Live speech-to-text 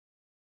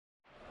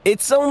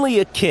It's only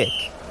a kick,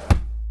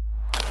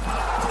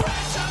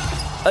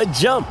 a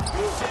jump,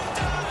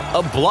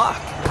 a block.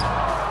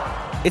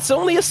 It's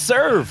only a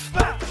serve.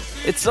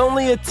 It's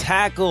only a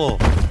tackle,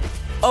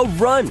 a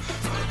run.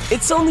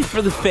 It's only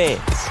for the fans.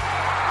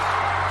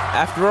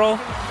 After all,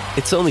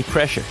 it's only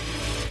pressure.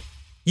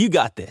 You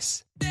got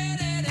this.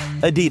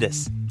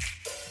 Adidas.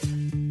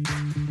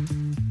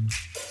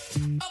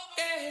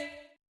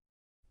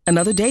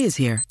 Another day is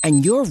here,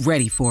 and you're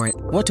ready for it.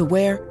 What to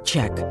wear?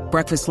 Check.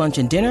 Breakfast, lunch,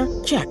 and dinner?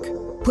 Check.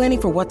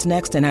 Planning for what's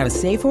next and how to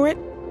save for it?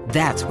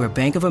 That's where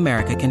Bank of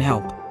America can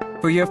help.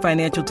 For your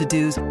financial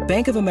to-dos,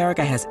 Bank of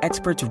America has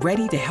experts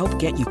ready to help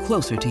get you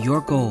closer to your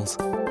goals.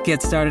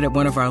 Get started at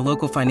one of our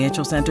local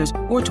financial centers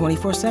or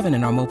 24/7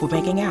 in our mobile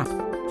banking app.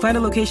 Find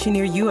a location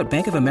near you at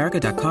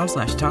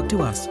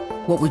bankofamerica.com/talktous.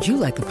 What would you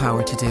like the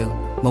power to do?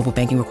 Mobile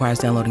banking requires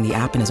downloading the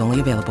app and is only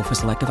available for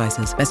select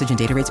devices. Message and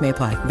data rates may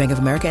apply. Bank of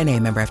America N.A.,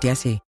 member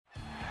FDIC.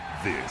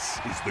 This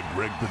is the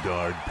Greg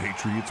Bedard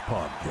Patriots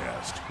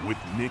Podcast with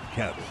Nick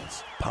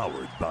Cattles,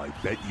 powered by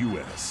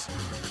BetUS.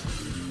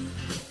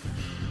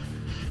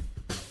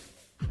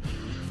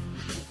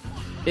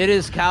 It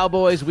is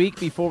Cowboys week.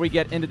 Before we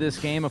get into this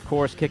game, of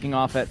course, kicking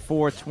off at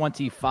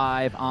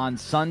 4:25 on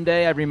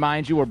Sunday. I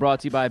remind you, we're brought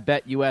to you by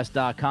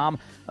BetUS.com,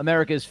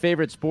 America's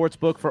favorite sports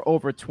book for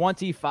over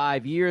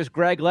 25 years.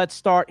 Greg, let's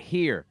start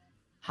here.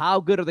 How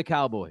good are the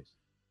Cowboys?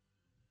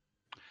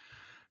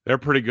 They're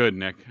pretty good,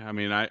 Nick. I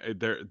mean,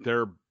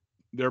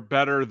 they're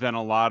better than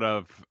a lot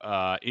of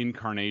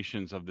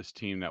incarnations of this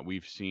team that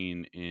we've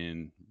seen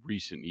in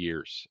recent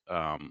years.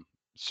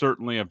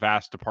 Certainly a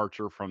vast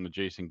departure from the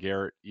Jason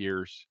Garrett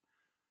years.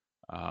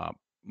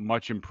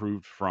 Much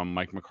improved from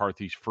Mike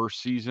McCarthy's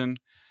first season.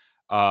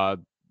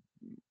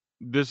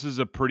 This is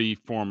a pretty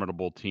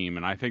formidable team,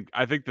 and I think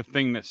the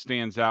thing that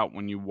stands out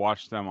when you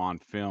watch them on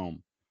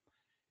film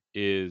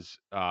is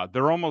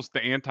they're almost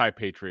the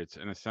anti-Patriots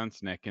in a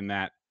sense, Nick, in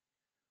that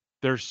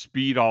there's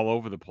speed all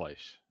over the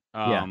place.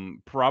 Yeah.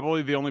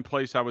 Probably the only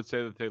place I would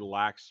say that they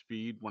lack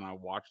speed when I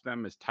watch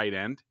them is tight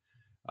end.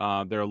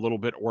 They're a little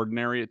bit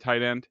ordinary at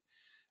tight end.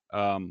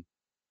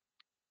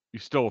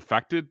 He's still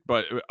effective,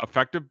 but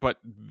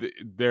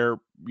their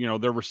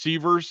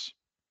receivers.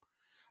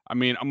 I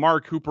mean,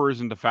 Amari Cooper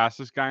isn't the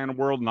fastest guy in the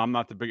world, and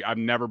I've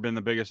never been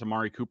the biggest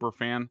Amari Cooper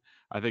fan.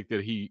 I think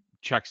that he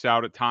checks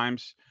out at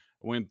times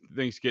when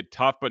things get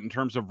tough, but in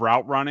terms of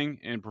route running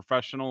and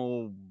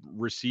professional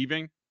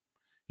receiving,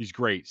 he's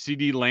great.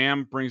 CD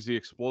Lamb brings the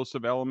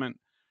explosive element.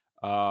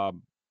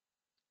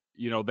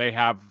 They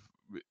have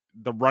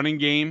the running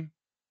game.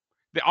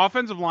 The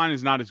offensive line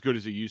is not as good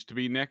as it used to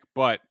be, Nick,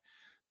 but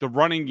the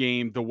running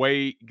game, the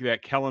way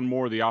that Kellen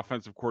Moore, the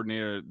offensive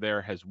coordinator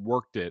there, has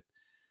worked it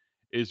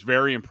is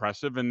very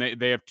impressive. And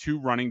they have two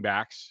running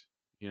backs.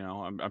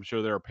 I'm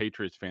sure there are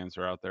Patriots fans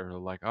who are out there who are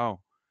like,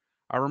 oh,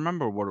 I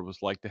remember what it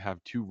was like to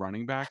have two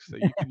running backs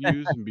that you could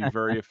use and be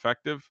very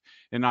effective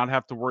and not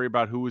have to worry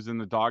about who was in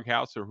the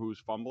doghouse or who was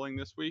fumbling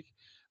this week.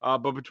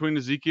 But between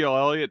Ezekiel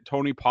Elliott,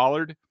 Tony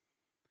Pollard,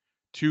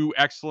 two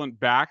excellent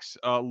backs,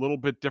 a little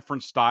bit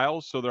different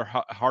styles, so they're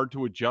hard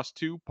to adjust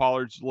to.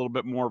 Pollard's a little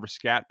bit more of a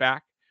scat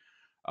back.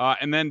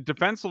 And then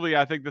defensively,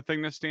 I think the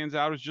thing that stands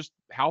out is just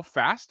how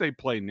fast they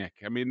play, Nick.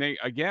 I mean,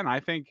 I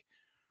think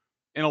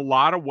in a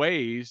lot of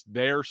ways,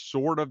 they're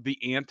sort of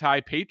the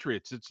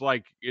anti-Patriots. It's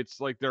like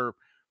they're,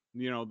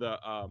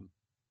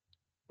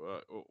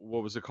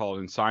 what was it called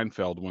in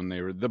Seinfeld when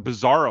they were the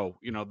Bizarro,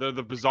 they're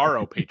the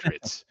Bizarro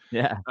Patriots.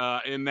 Yeah.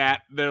 In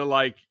that they're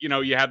like,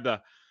 you have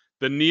the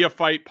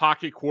neophyte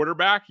pocket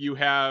quarterback, you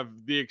have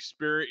the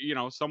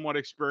experience, somewhat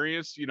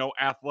experienced,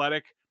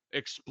 athletic,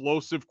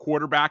 explosive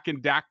quarterback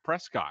in Dak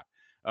Prescott.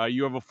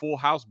 You have a full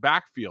house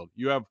backfield.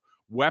 You have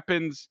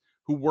weapons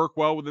who work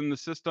well within the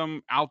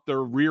system out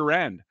their rear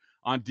end.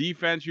 On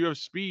defense, you have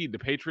speed. The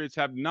Patriots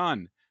have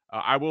none.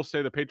 I will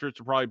say the Patriots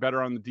are probably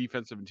better on the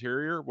defensive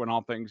interior when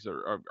all things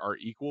are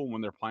equal,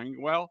 when they're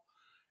playing well.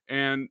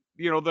 And,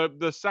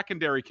 the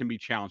secondary can be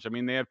challenged. I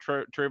mean, they have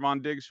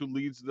Trayvon Diggs, who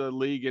leads the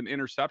league in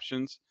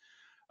interceptions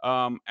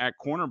at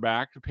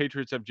cornerback. The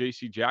Patriots have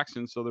J.C.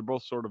 Jackson, so they're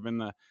both sort of in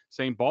the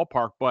same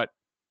ballpark. But,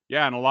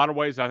 yeah, in a lot of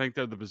ways, I think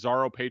they're the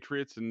Bizarro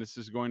Patriots, and this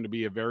is going to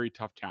be a very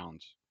tough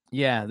challenge.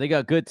 Yeah, they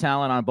got good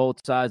talent on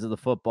both sides of the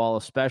football,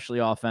 especially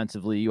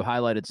offensively. You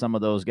highlighted some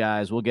of those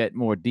guys. We'll get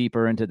more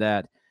deeper into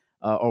that,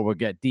 or we'll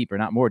get deeper,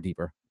 not more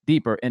deeper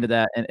into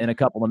that in a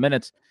couple of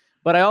minutes.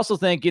 But I also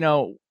think,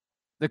 the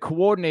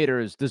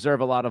coordinators deserve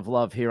a lot of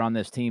love here on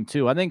this team,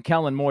 too. I think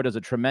Kellen Moore does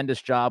a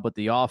tremendous job with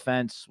the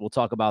offense. We'll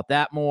talk about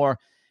that more.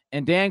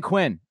 And Dan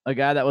Quinn, a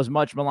guy that was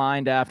much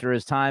maligned after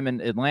his time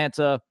in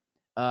Atlanta,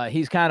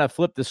 he's kind of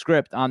flipped the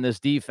script on this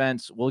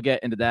defense. We'll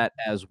get into that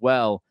as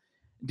well.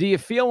 Do you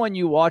feel when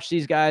you watch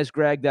these guys,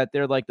 Greg, that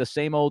they're like the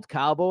same old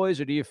Cowboys,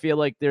 or do you feel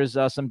like there's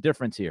some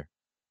difference here?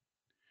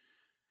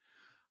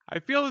 I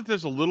feel that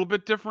there's a little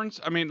bit difference.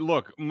 I mean,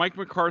 look, Mike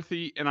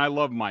McCarthy, and I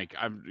love Mike.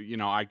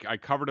 I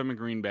covered him in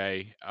Green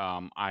Bay.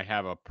 I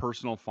have a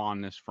personal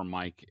fondness for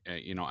Mike,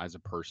 as a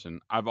person.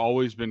 I've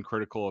always been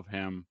critical of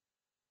him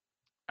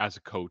as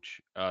a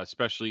coach,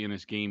 especially in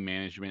his game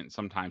management.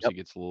 Sometimes Yep. he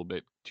gets a little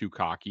bit too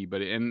cocky,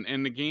 but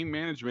in the game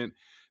management,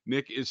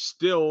 Nick, is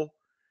still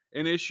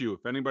an issue.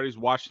 If anybody's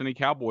watched any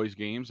Cowboys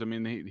games, I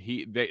mean,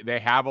 they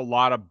have a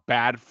lot of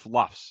bad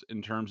fluffs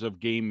in terms of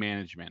game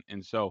management,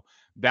 and so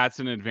that's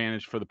an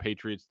advantage for the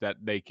Patriots that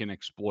they can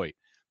exploit.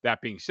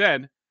 That being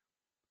said,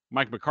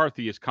 Mike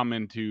McCarthy has come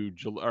into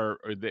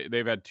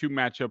they've had two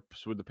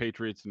matchups with the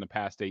Patriots in the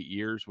past 8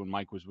 years when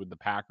Mike was with the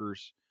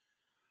Packers.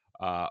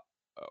 Uh,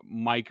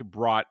 Mike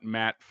brought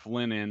Matt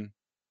Flynn in.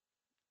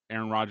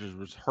 Aaron Rodgers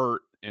was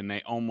hurt, and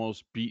they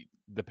almost beat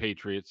the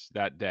Patriots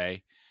that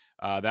day.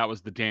 That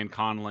was the Dan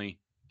Conley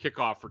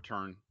kickoff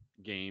return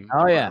game, Oh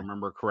if I yeah.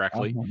 remember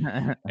correctly.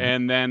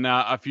 And then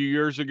a few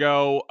years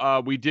ago,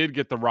 we did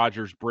get the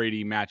Rodgers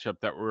Brady matchup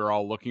that we were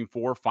all looking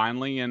for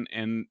finally,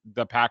 and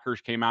the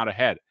Packers came out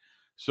ahead.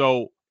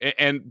 So,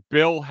 and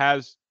Bill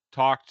has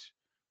talked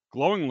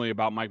glowingly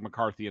about Mike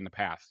McCarthy in the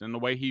past, and the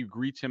way he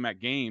greets him at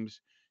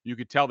games, you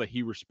could tell that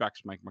he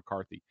respects Mike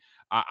McCarthy.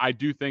 I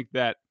do think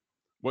that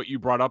what you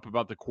brought up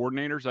about the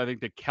coordinators, I think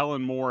that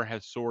Kellen Moore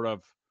has sort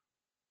of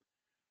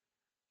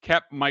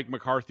kept Mike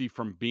McCarthy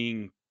from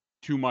being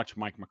too much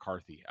Mike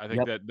McCarthy. I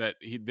think Yep. that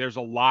there's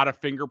a lot of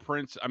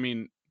fingerprints. I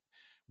mean,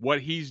 what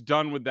he's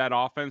done with that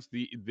offense,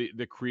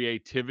 the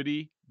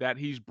creativity that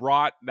he's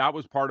brought, that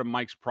was part of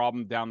Mike's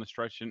problem down the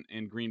stretch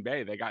in Green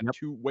Bay. They got Yep.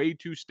 way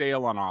too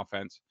stale on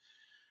offense.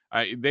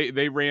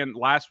 They ran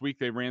last week.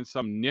 They ran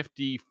some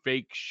nifty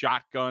fake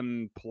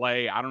shotgun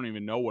play. I don't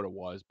even know what it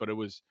was, but it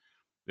was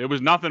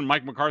nothing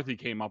Mike McCarthy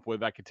came up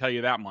with. I could tell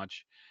you that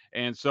much.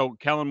 And so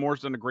Kellen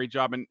Moore's done a great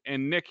job.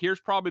 And Nick,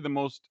 here's probably the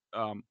most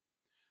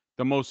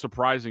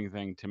surprising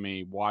thing to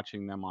me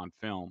watching them on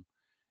film,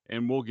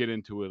 and we'll get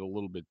into it a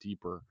little bit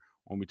deeper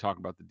when we talk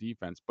about the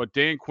defense. But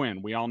Dan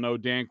Quinn, we all know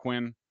Dan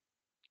Quinn,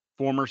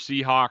 former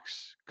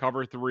Seahawks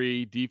cover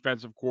 3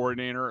 defensive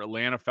coordinator,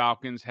 Atlanta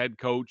Falcons head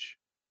coach,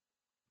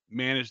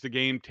 managed the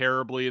game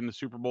terribly in the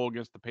Super Bowl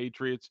against the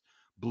Patriots,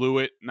 blew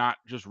it, not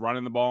just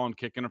running the ball and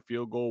kicking a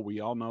field goal. We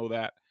all know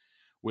that.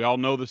 We all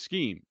know the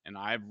scheme, and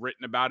I've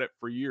written about it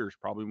for years,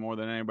 probably more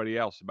than anybody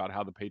else, about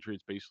how the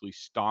Patriots basically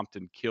stomped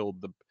and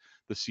killed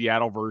the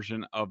Seattle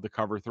version of the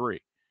cover 3.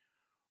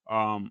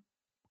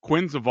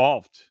 Quinn's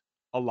evolved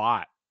a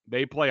lot.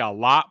 They play a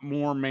lot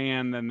more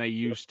man than they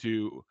used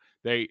to.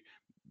 I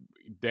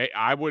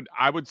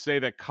would say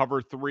that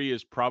cover 3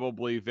 is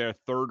probably their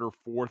third or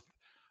fourth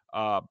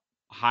uh,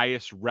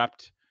 highest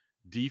repped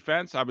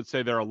defense. I would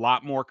say they're a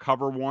lot more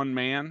cover 1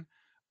 man.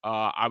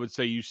 I would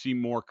say you see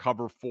more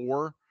cover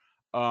 4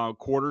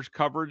 quarters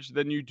coverage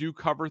than you do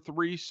cover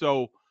 3.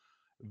 So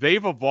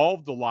they've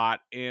evolved a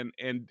lot, and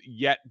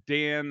yet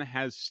Dan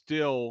has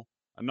still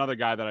another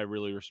guy that I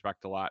really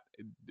respect a lot.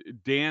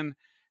 Dan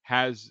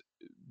has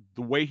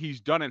the way he's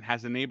done it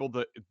has enabled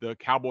the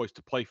Cowboys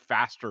to play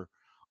faster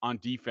on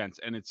defense,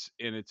 and it's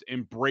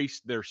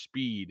embraced their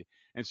speed,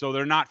 and so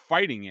they're not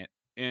fighting it,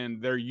 and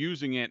they're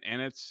using it,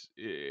 and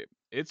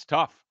it's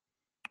tough.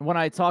 When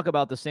I talk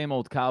about the same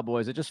old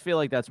Cowboys, I just feel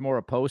like that's more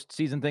a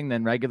postseason thing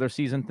than regular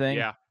season thing.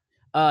 Yeah,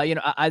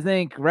 I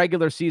think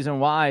regular season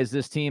wise,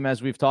 this team,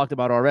 as we've talked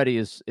about already,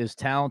 is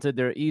talented.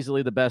 They're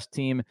easily the best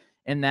team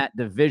in that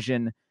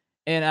division.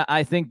 And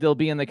I think they'll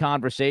be in the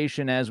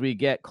conversation as we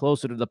get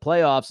closer to the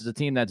playoffs as a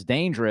team that's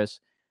dangerous.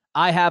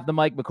 I have the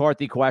Mike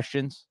McCarthy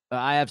questions.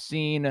 I have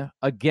seen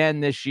again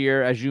this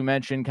year, as you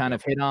mentioned, kind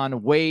of hit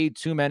on way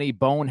too many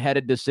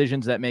boneheaded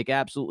decisions that make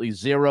absolutely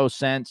zero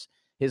sense.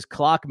 His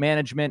clock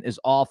management is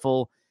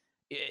awful.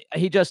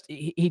 He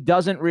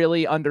doesn't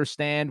really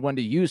understand when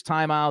to use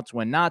timeouts,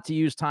 when not to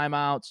use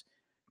timeouts,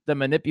 the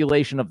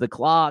manipulation of the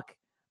clock,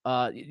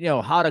 how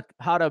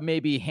to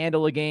maybe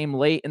handle a game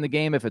late in the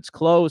game if it's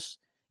close.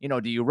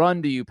 Do you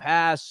run? Do you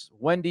pass?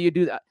 When do you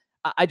do that?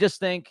 I just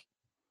think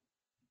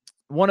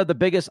one of the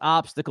biggest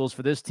obstacles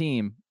for this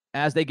team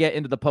as they get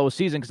into the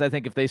postseason, because I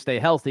think if they stay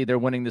healthy, they're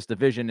winning this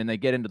division and they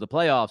get into the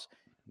playoffs.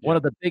 One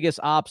of the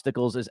biggest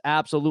obstacles is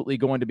absolutely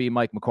going to be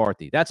Mike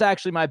McCarthy. That's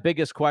actually my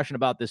biggest question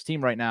about this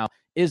team right now.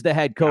 Is the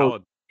head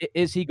coach,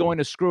 is he going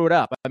to screw it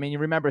up? I mean, you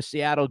remember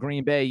Seattle,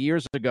 Green Bay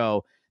years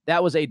ago.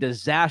 That was a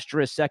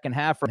disastrous second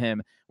half for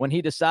him when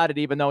he decided,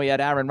 even though he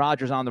had Aaron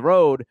Rodgers on the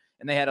road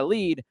and they had a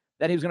lead,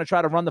 that he was going to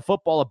try to run the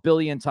football a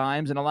billion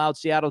times and allowed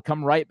Seattle to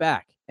come right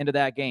back into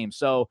that game.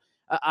 So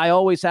I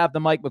always have the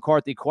Mike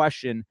McCarthy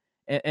question,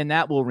 and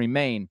that will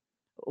remain.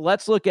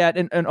 Let's look at,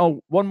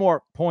 one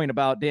more point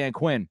about Dan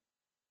Quinn.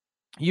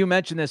 You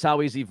mentioned this, how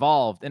he's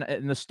evolved,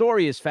 and the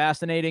story is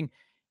fascinating.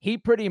 He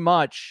pretty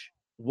much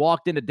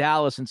walked into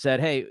Dallas and said,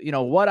 hey,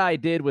 what I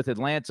did with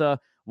Atlanta,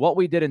 what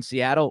we did in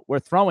Seattle, we're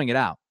throwing it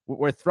out.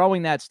 We're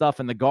throwing that stuff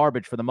in the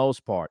garbage for the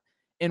most part.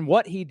 And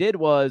what he did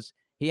was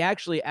he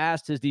actually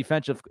asked his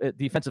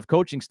defensive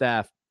coaching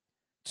staff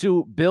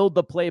to build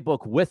the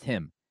playbook with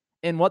him.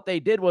 And what they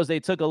did was they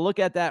took a look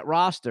at that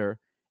roster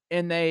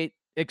and they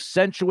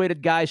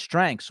accentuated guys'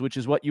 strengths, which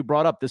is what you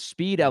brought up, the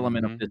speed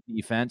element of the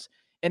defense.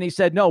 And he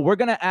said, no, we're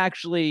going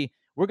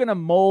to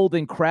mold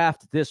and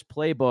craft this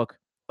playbook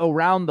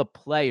around the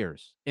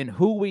players and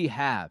who we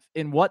have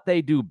and what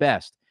they do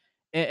best.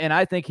 And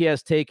I think he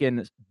has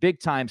taken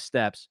big-time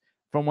steps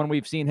from when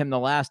we've seen him the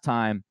last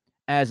time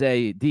as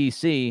a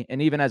DC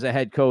and even as a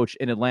head coach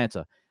in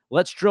Atlanta.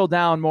 Let's drill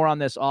down more on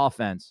this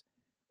offense.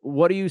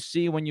 What do you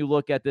see when you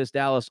look at this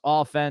Dallas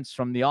offense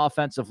from the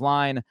offensive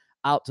line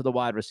out to the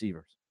wide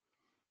receivers?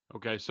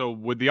 Okay, so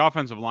with the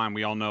offensive line,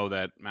 we all know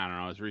that, I don't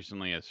know, as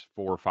recently as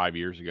 4 or 5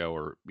 years ago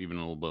or even a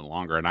little bit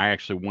longer, and I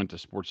actually went to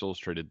Sports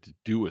Illustrated to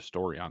do a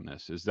story on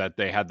this, is that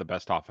they had the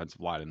best offensive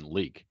line in the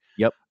league.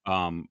 Yep.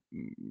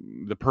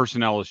 The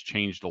personnel has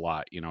changed a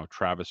lot.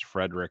 Travis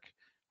Frederick,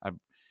 I've,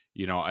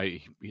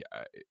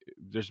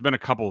 there's been a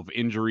couple of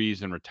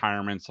injuries and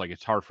retirements. Like,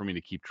 it's hard for me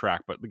to keep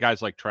track, but the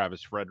guys like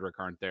Travis Frederick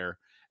aren't there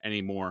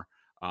anymore.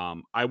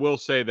 I will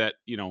say that,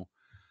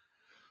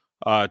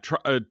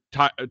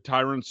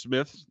 Tyron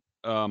Smith,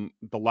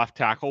 the left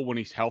tackle, when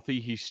he's healthy,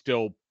 he's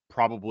still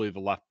probably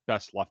the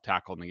best left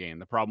tackle in the game.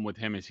 The problem with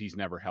him is he's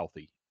never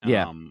healthy.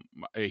 Yeah.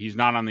 He's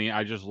not on the.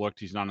 I just looked.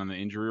 He's not on the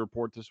injury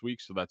report this week,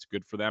 so that's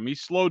good for them.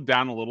 He's slowed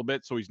down a little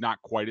bit, so he's not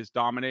quite as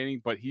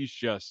dominating, but he's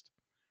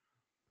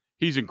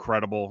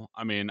incredible.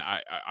 I mean,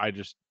 I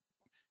just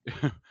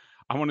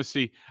I want to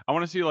see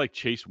like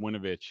Chase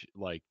Winovich,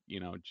 like,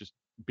 just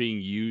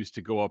being used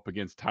to go up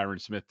against Tyron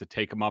Smith to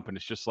take him up, and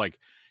it's just like,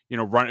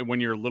 running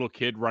when you're a little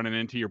kid running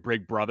into your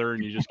big brother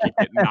and you just keep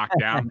getting knocked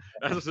down.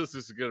 That's what this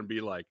is going to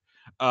be like.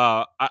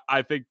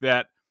 I think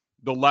that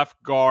the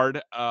left guard,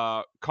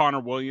 Connor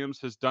Williams,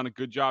 has done a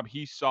good job.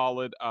 He's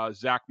solid.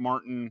 Zach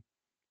Martin,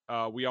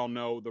 we all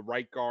know the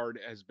right guard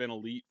has been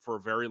elite for a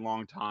very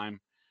long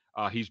time.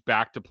 He's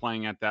back to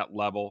playing at that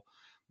level.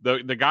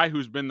 The guy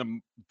who's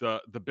been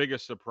the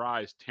biggest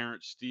surprise,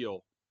 Terrence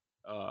Steele,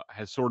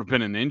 has sort of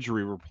been an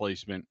injury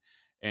replacement,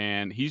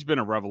 and he's been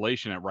a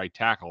revelation at right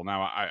tackle.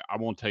 Now, I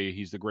won't tell you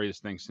he's the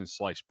greatest thing since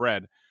sliced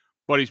bread,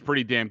 but he's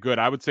pretty damn good.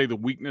 I would say the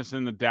weakness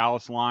in the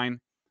Dallas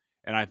line,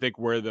 and I think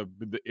where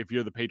if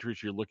you're the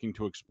Patriots, you're looking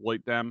to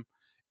exploit them,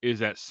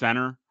 is at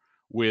center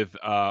with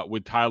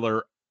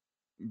Tyler.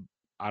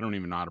 I don't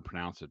even know how to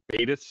pronounce it.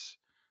 Bates,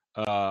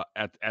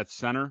 at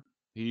center.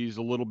 He's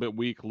a little bit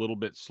weak, a little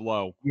bit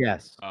slow.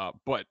 Yes.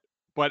 But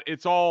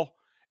it's all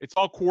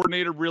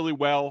coordinated really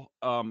well.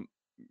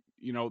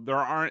 There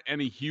aren't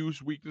any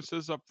huge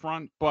weaknesses up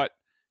front, but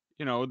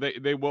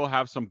they will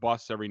have some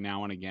busts every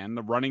now and again.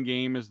 The running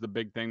game is the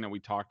big thing that we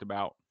talked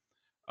about.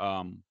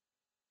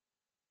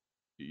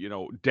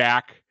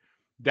 Dak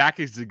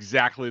is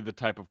exactly the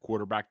type of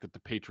quarterback that the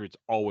Patriots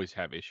always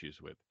have issues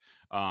with.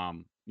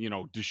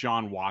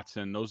 Deshaun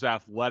Watson, those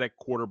athletic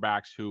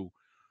quarterbacks who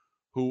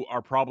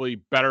are probably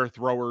better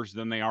throwers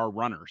than they are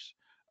runners.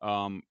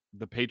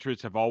 The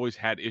Patriots have always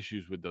had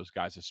issues with those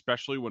guys,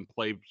 especially when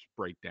plays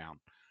break down.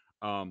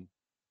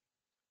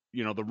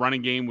 The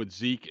running game with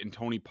Zeke and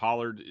Tony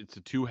Pollard, it's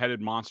a two-headed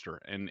monster.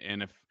 And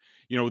if,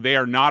 they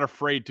are not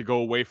afraid to go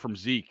away from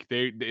Zeke.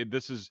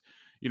 This is,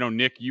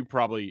 Nick, you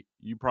probably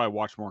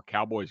watch more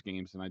Cowboys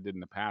games than I did in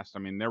the past. I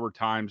mean, there were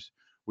times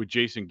with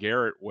Jason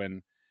Garrett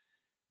when,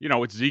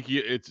 it's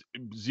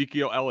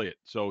Ezekiel Elliott.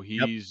 So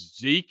he's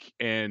Zeke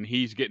and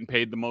he's getting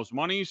paid the most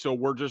money. So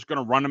we're just going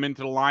to run him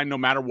into the line no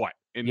matter what.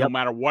 And no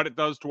matter what it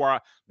does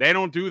to they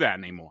don't do that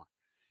anymore.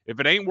 If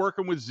it ain't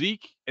working with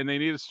Zeke and they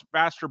need a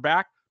faster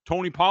back,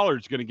 Tony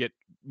Pollard's going to get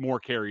more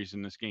carries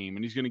in this game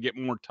and he's going to get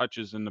more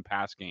touches in the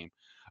pass game.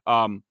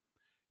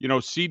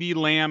 CD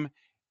Lamb,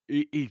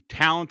 he's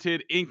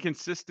talented,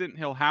 inconsistent.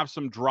 He'll have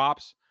some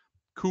drops.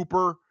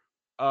 Cooper,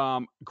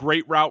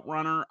 great route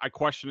runner. I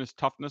question his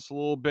toughness a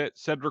little bit.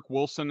 Cedric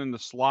Wilson in the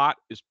slot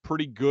is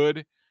pretty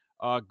good.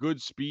 Good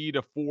speed,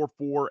 a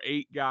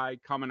 4.48 guy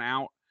coming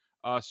out.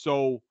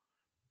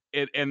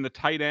 And the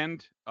tight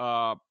end,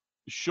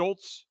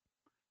 Schultz,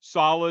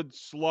 solid,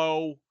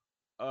 slow.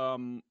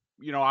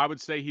 I would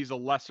say he's a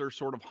lesser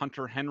sort of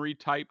Hunter Henry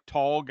type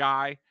tall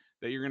guy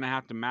that you're going to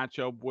have to match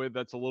up with.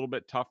 That's a little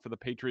bit tough for the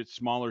Patriots'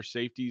 smaller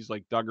safeties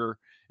like Duggar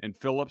and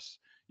Phillips.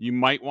 You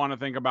might want to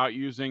think about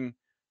using,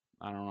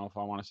 I don't know if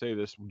I want to say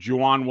this,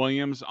 Juwan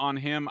Williams on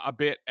him a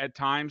bit at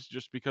times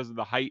just because of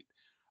the height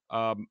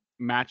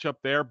matchup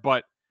there,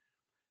 but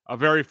a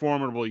very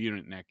formidable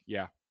unit, Nick.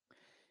 Yeah.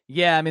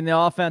 Yeah, I mean, the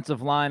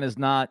offensive line is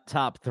not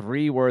top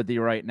 3 worthy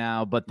right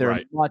now, but they're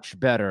much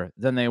better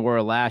than they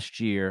were last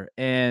year.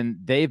 And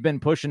they've been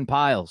pushing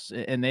piles,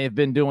 and they've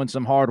been doing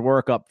some hard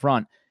work up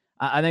front.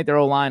 I think their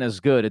O-line is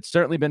good. It's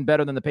certainly been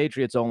better than the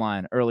Patriots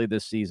O-line early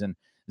this season.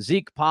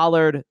 Zeke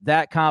Pollard,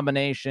 that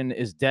combination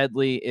is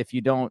deadly if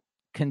you don't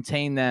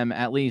contain them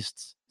at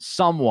least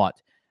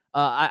somewhat.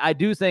 I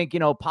do think,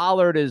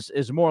 Pollard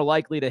is more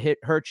likely to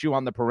hurt you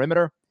on the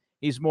perimeter.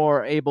 He's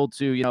more able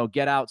to,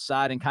 get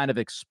outside and kind of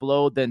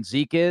explode than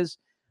Zeke is.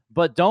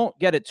 But don't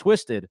get it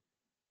twisted.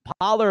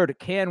 Pollard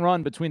can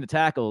run between the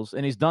tackles,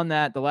 and he's done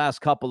that the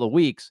last couple of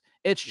weeks.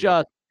 It's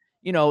just,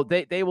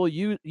 they will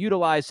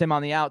utilize him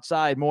on the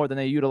outside more than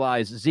they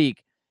utilize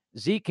Zeke.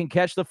 Zeke can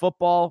catch the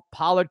football.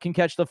 Pollard can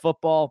catch the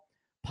football.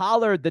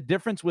 Pollard, the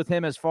difference with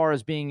him as far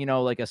as being,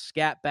 like a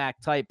scat back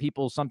type,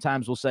 people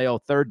sometimes will say,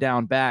 third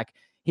down back.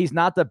 He's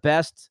not the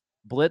best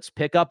blitz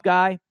pickup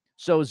guy.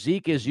 So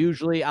Zeke is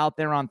usually out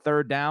there on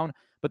third down,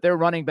 but their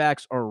running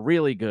backs are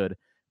really good.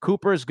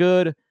 Cooper's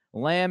good.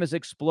 Lamb is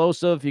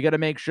explosive. You got to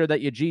make sure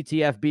that you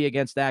GTFB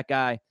against that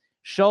guy.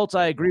 Schultz,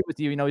 I agree with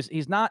you. You know,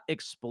 he's not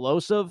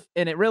explosive,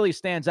 and it really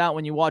stands out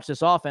when you watch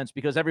this offense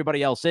because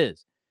everybody else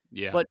is.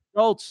 Yeah. But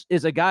Schultz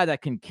is a guy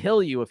that can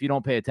kill you if you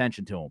don't pay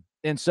attention to him.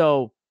 And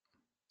so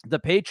the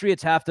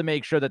Patriots have to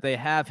make sure that they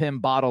have him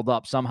bottled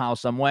up somehow,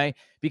 some way,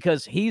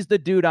 because he's the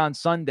dude on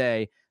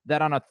Sunday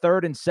that on a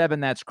 3rd and 7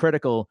 that's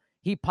critical,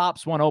 he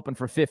pops one open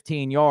for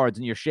 15 yards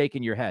and you're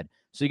shaking your head.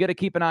 So you got to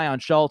keep an eye on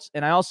Schultz.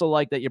 And I also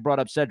like that you brought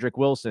up Cedric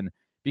Wilson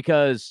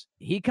because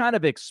he kind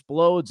of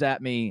explodes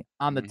at me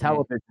on the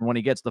television when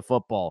he gets the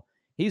football.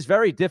 He's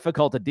very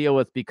difficult to deal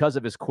with because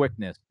of his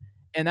quickness.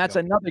 And that's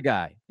another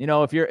guy. You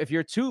know, if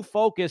you're too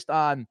focused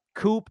on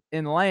Coop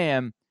and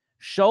Lamb,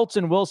 Schultz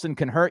and Wilson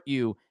can hurt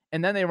you,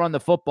 and then they run the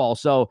football.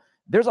 So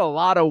there's a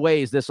lot of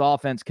ways this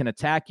offense can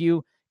attack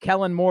you.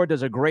 Kellen Moore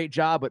does a great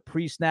job with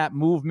pre-snap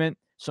movement,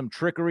 some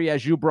trickery,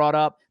 as you brought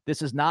up.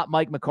 This is not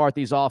Mike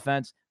McCarthy's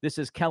offense. This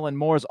is Kellen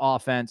Moore's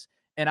offense,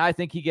 and I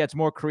think he gets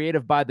more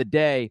creative by the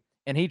day,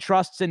 and he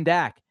trusts in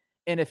Dak.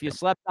 And if you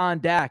slept on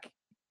Dak,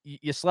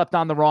 you slept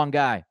on the wrong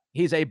guy.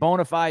 He's a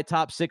bona fide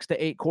top 6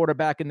 to 8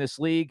 quarterback in this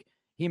league.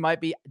 He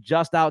might be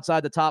just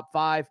outside the top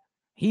 5.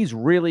 He's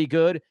really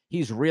good.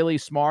 He's really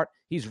smart.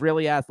 He's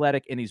really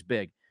athletic, and he's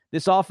big.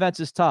 This offense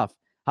is tough.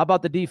 How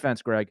about the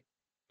defense, Greg?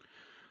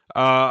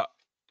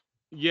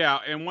 Yeah,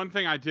 and one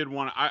thing I did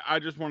want I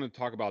just want to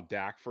talk about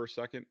Dak for a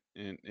second,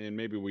 and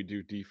maybe we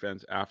do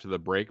defense after the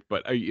break.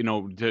 But you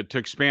know, to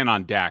expand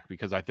on Dak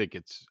because I think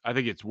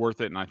it's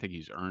worth it, and I think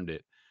he's earned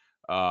it.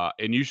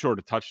 And you sort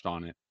of touched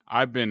on it.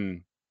 I've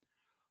been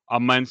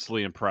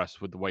immensely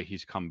impressed with the way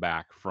he's come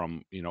back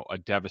from, you know, a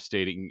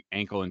devastating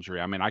ankle injury.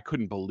 I mean, I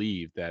couldn't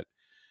believe that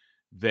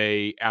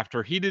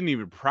after he didn't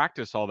even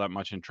practice all that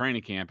much in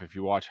training camp. If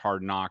you watch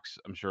Hard Knocks,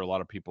 I'm sure a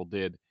lot of people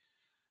did.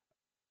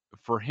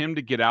 For him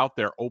to get out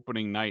there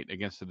opening night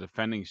against the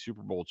defending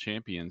Super Bowl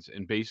champions,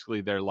 and basically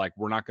they're like,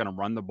 we're not going to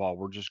run the ball.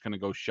 We're just going to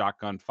go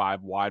shotgun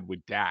 5 wide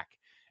with Dak.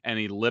 And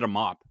he lit him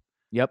up.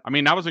 Yep. I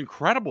mean, that was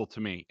incredible to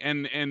me.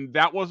 And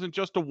that wasn't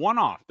just a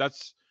one-off.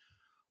 That's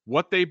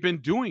what they've been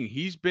doing.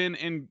 He's been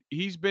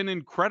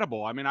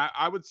incredible. I mean,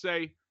 I would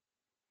say,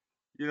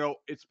 you know,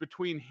 it's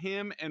between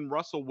him and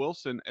Russell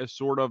Wilson as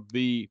sort of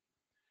the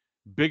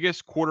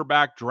biggest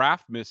quarterback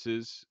draft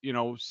misses, you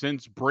know,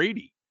 since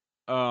Brady.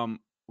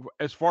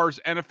 As far as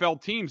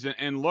NFL teams,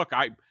 and look,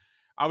 I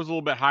was a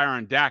little bit higher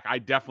on Dak. I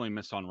definitely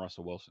miss on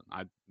Russell Wilson.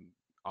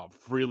 I'll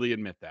freely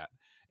admit that.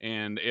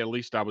 And at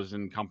least I was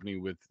in company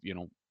with, you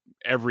know,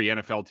 every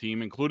NFL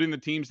team, including the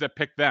teams that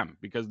picked them,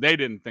 because they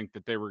didn't think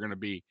that they were going to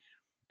be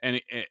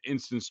any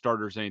instant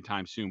starters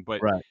anytime soon.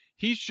 But Right.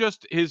 he's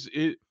just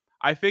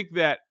I think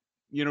that,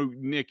 you know,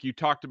 Nick, you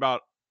talked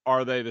about,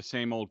 are they the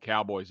same old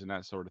Cowboys and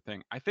that sort of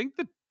thing. I think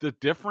that the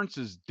difference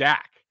is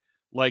Dak.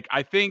 Like,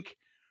 I think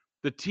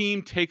the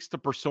team takes the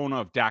persona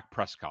of Dak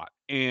Prescott,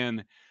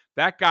 and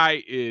that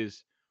guy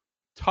is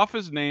tough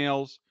as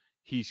nails.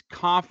 He's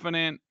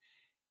confident.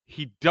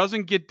 He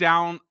doesn't get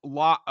down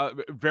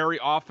very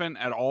often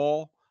at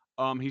all.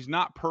 He's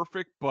not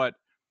perfect, but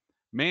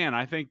man,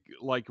 I think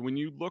like when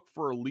you look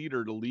for a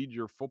leader to lead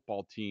your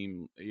football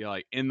team, you know,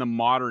 like in the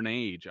modern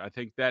age, I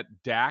think that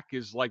Dak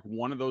is like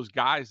one of those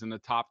guys in the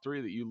top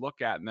 3 that you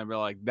look at and they'll be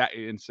like that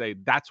and say,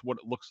 that's what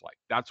it looks like.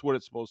 That's what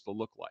it's supposed to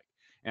look like.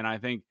 And I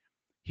think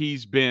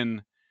he's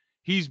been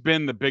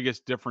the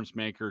biggest difference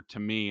maker to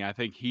me. I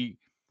think he,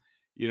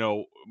 you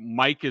know,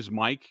 Mike is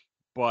Mike,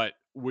 but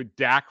with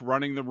Dak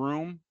running the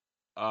room,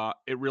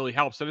 it really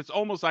helps. And it's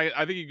almost, I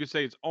think you could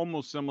say it's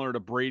almost similar to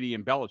Brady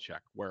and Belichick,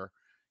 where,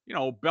 you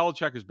know,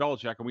 Belichick is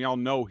Belichick, and we all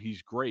know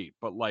he's great.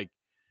 But like,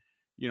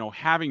 you know,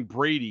 having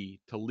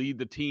Brady to lead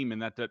the team,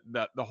 and that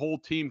the whole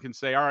team can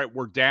say, all right,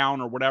 we're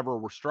down or whatever,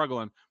 we're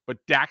struggling, but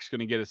Dak's going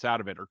to get us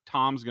out of it, or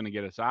Tom's going to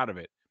get us out of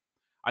it.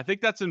 I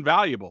think that's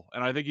invaluable,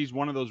 and I think he's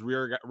one of those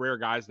rare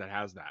guys that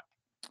has that.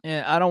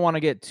 And I don't want to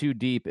get too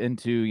deep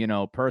into, you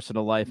know,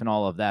 personal life and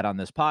all of that on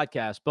this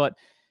podcast, but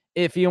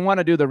if you want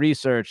to do the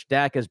research,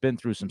 Dak has been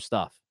through some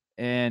stuff.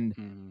 And,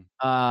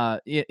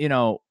 you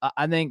know,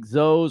 I think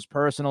those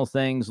personal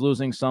things,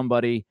 losing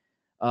somebody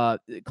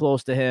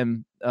close to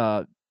him,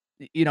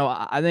 you know,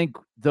 I think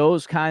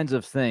those kinds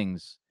of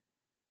things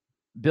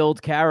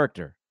build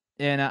character.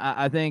 And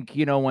I think,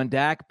 you know, when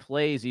Dak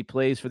plays, he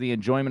plays for the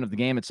enjoyment of the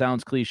game. It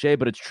sounds cliche,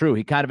 but it's true.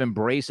 He kind of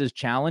embraces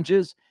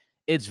challenges.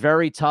 It's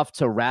very tough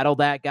to rattle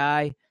that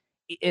guy.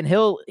 And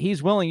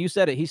he's willing. You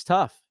said it. He's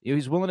tough.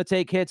 He's willing to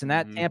take hits. And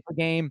that Tampa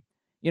game,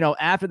 you know,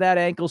 after that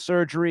ankle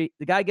surgery,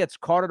 the guy gets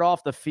carted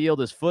off the field.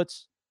 His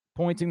foot's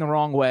pointing the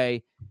wrong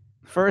way.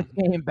 First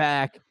game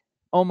back,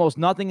 almost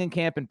nothing in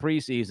camp and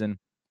preseason.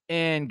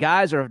 And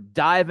guys are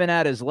diving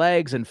at his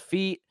legs and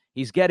feet.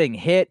 He's getting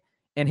hit.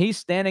 And he's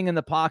standing in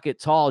the pocket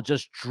tall,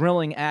 just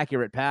drilling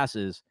accurate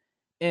passes.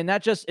 And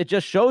it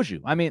just shows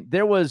you. I mean,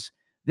 there was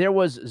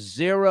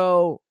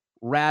zero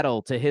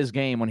rattle to his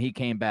game when he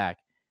came back.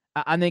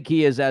 I think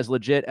he is as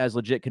legit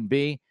can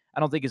be. I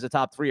don't think he's a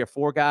top 3 or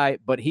 4 guy,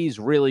 but he's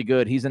really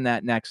good. He's in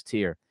that next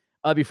tier.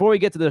 Before we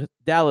get to the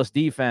Dallas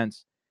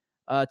defense,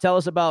 Tell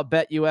us about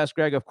BetUS,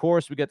 Greg. Of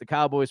course, we get the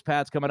Cowboys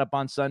Pats coming up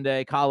on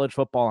Sunday, college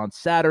football on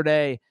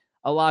Saturday.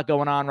 A lot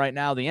going on right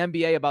now. The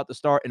NBA about to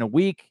start in a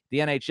week. The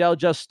NHL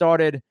just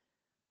started.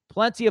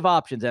 Plenty of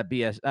options at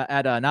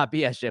not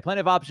BSJ.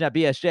 Plenty of options at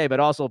BSJ, but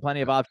also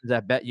plenty of options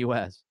at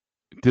BetUS.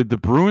 Did the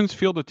Bruins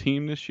field a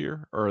team this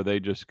year, or are they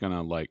just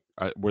gonna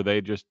were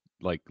they just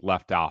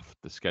left off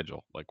the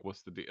schedule? Like,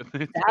 what's the deal?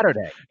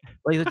 Saturday,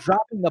 they're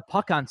dropping the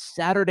puck on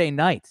Saturday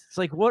night. It's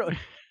like, what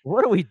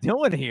are we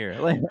doing here?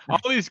 All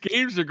these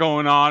games are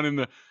going on in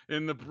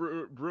the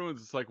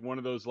Bruins. It's like one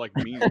of those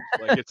memes.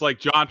 It's like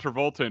John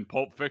Travolta in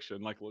Pulp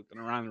Fiction, looking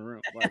around the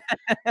room.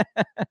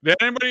 Did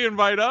anybody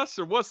invite us,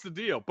 or what's the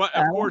deal? But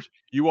of course,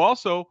 you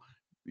also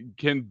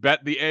can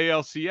bet the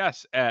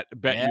ALCS at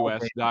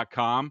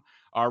betus.com.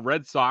 Our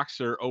Red Sox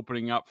are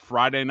opening up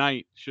Friday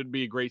night. Should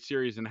be a great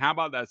series. And how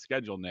about that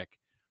schedule, Nick?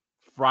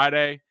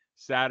 Friday,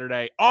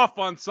 Saturday, off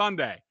on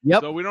Sunday.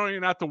 Yep. So we don't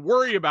even have to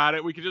worry about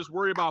it. We can just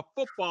worry about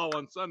football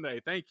on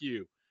Sunday. Thank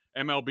you,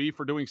 MLB,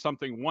 for doing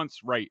something once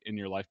right in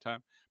your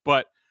lifetime.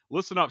 But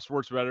listen up,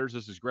 sports bettors.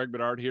 This is Greg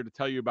Bedard here to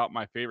tell you about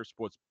my favorite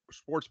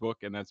sports book,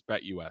 and that's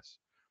BetUS.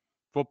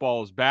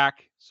 Football is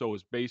back, so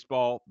is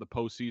baseball. The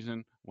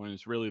postseason, when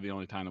it's really the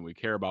only time that we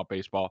care about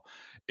baseball,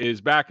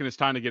 is back, and it's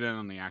time to get in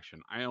on the action.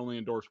 I only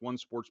endorse one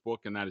sports book,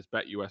 and that is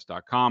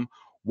betus.com.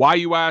 Why,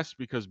 you ask?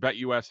 Because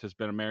BetUS has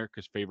been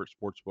America's favorite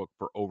sports book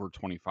for over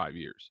 25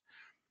 years.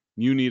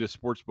 You need a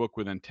sports book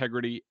with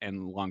integrity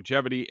and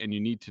longevity, and you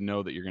need to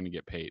know that you're going to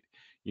get paid.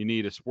 You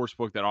need a sports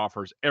book that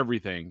offers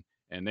everything,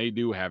 and they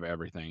do have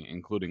everything,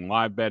 including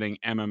live betting,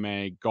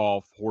 MMA,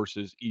 golf,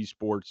 horses,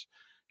 esports,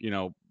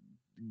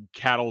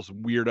 Cattle's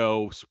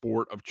weirdo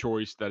sport of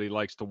choice that he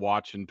likes to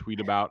watch and tweet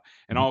about,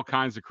 and all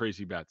kinds of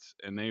crazy bets.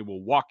 And they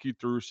will walk you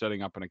through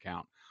setting up an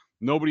account.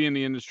 Nobody in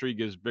the industry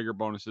gives bigger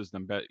bonuses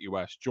than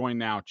BetUS. Join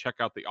now, check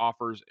out the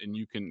offers, and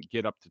you can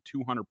get up to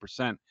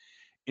 200%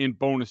 in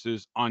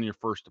bonuses on your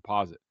first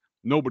deposit.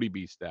 Nobody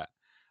beats that.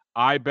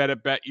 I bet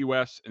at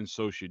BetUS, and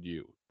so should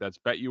you. That's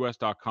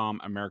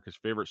betus.com, America's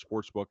favorite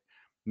sportsbook.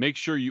 Make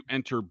sure you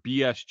enter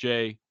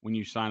BSJ when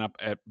you sign up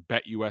at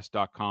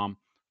betus.com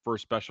for a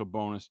special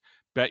bonus.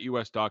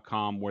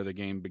 betus.com, where the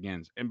game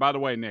begins. And by the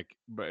way, Nick,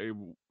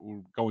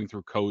 going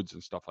through codes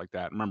and stuff like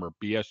that, remember,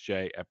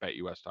 BSJ at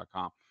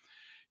betus.com.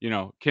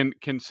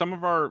 Can some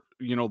of our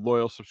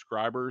loyal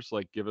subscribers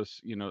give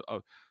us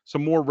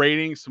some more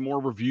ratings, some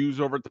more reviews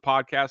over at the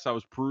podcast? I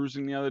was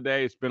perusing the other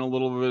day. It's been a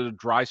little bit of a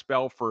dry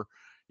spell for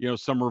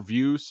some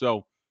reviews,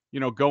 so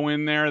go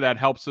in there. That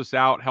helps us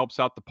out, helps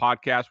out the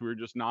podcast. We were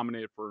just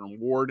nominated for an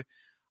award.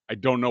 I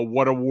don't know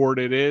what award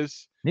it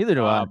is. Neither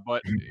do I.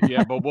 But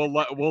yeah, but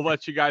we'll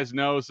let you guys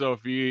know. So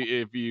if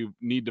you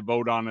need to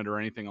vote on it or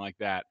anything like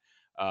that,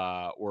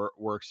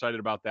 we're excited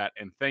about that.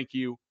 And thank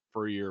you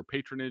for your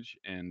patronage,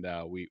 and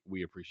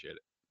we appreciate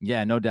it.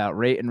 Yeah, no doubt.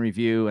 Rate and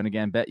review, and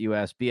again,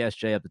 BetUS,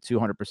 BSJ up to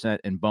 200%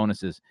 in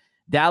bonuses.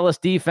 Dallas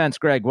defense,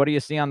 Greg. What do you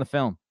see on the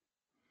film?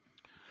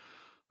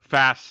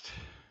 Fast,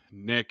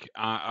 Nick.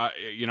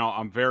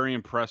 I'm very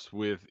impressed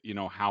with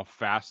how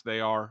fast they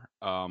are.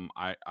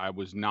 I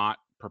was not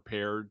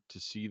prepared to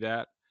see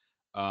that.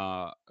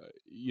 And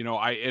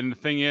the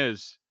thing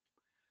is,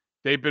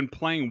 they've been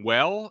playing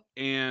well,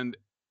 and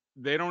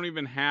they don't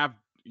even have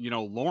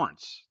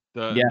Lawrence,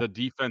 the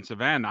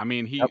defensive end. I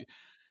mean,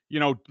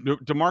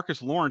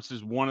 DeMarcus Lawrence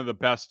is one of the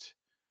best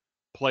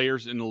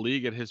players in the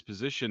league at his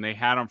position. They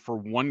had him for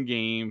one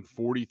game,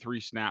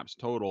 43 snaps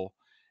total,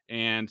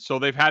 and so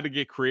they've had to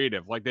get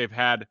creative. They've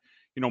had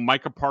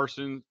Micah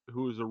Parsons,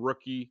 who is a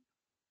rookie,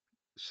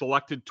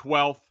 selected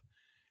 12th.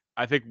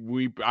 I think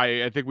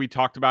we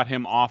talked about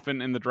him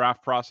often in the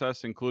draft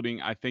process,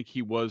 including I think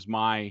he was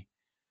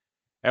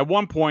at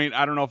one point,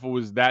 I don't know if it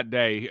was that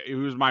day, it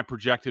was my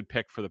projected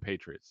pick for the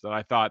Patriots, that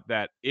I thought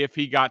that if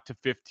he got to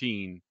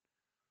 15,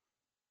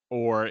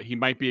 or he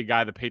might be a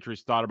guy the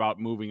Patriots thought about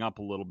moving up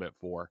a little bit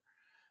for,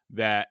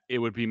 that it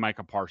would be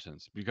Micah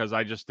Parsons, because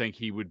I just think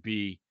he would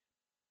be,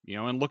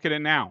 and look at it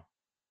now,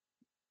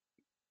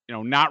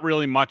 not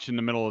really much in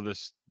the middle of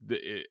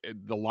the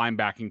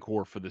linebacking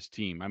core for this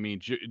team. I mean,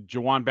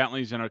 Jawan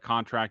Bentley's in a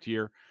contract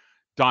year.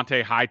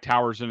 Dante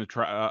Hightower's in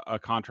a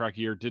contract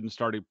year. Didn't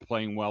start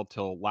playing well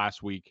till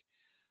last week.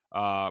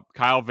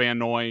 Kyle Van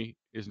Noy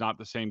is not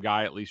the same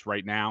guy, at least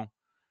right now.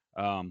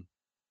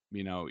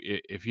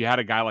 If you had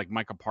a guy like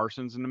Micah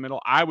Parsons in the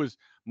middle,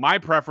 my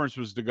preference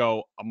was to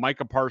go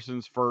Micah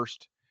Parsons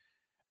first,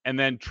 and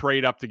then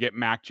trade up to get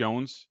Mac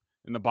Jones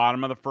in the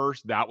bottom of the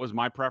first. That was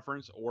my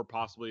preference, or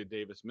possibly a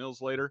Davis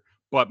Mills later.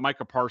 But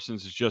Micah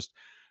Parsons is just,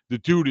 the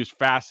dude is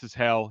fast as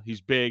hell. He's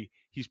big.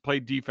 He's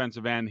played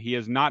defensive end. He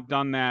has not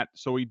done that.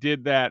 So he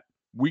did that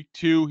week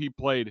 2. He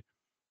played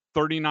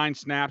 39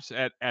 snaps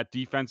at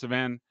defensive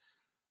end.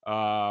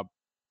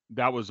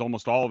 That was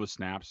almost all of his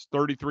snaps.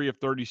 33 of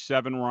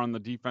 37 were on the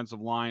defensive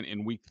line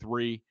in week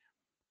 3.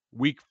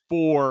 Week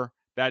 4,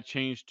 that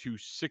changed to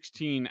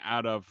 16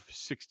 out of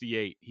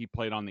 68 he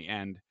played on the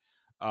end.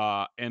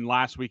 And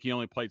last week he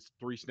only played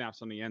 3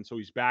 snaps on the end, so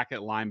he's back at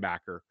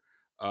linebacker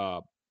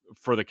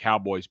for the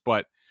Cowboys.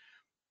 But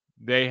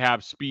They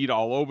have speed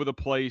all over the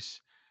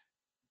place.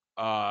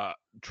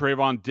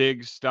 Trayvon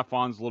Diggs,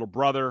 Stefan's little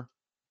brother,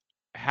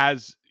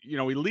 he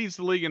leads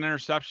the league in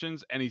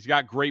interceptions, and he's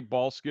got great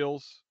ball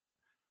skills.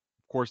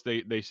 Of course,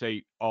 they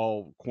say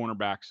all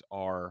cornerbacks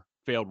are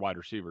failed wide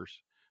receivers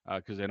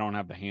because they don't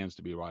have the hands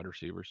to be wide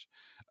receivers.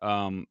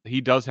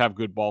 He does have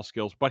good ball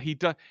skills, but he's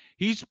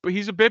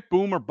a bit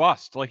boom or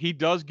bust. Like, he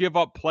does give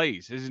up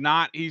plays. He's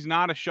not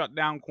a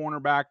shutdown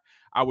cornerback.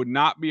 I would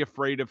not be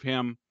afraid of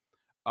him.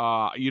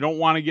 You don't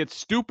want to get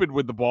stupid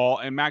with the ball,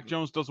 and Mac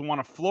Jones doesn't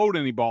want to float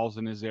any balls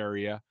in his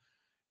area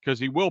because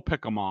he will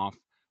pick them off.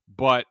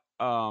 But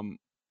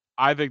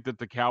I think that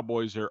the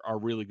Cowboys are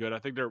really good. I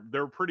think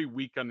they're pretty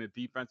weak on the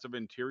defensive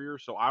interior,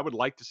 so I would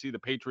like to see the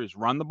Patriots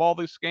run the ball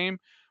this game,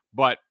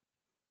 but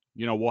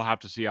we'll have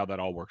to see how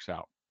that all works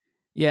out.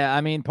 Yeah,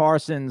 I mean,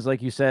 Parsons,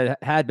 like you said,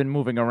 had been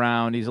moving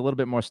around. He's a little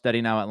bit more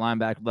steady now at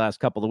linebacker the last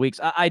couple of weeks.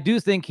 I do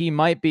think he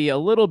might be a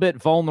little bit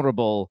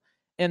vulnerable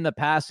in the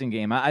passing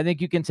game. I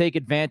think you can take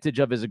advantage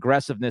of his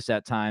aggressiveness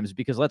at times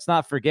because let's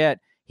not forget,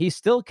 he's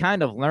still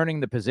kind of learning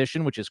the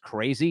position, which is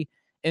crazy.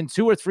 In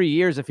 2 or 3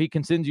 years, if he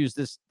continues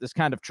this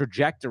kind of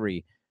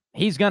trajectory,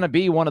 he's going to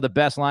be one of the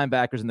best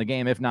linebackers in the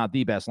game, if not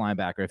the best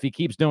linebacker, if he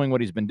keeps doing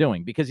what he's been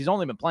doing, because he's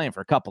only been playing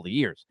for a couple of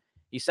years.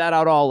 He sat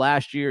out all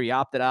last year. He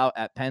opted out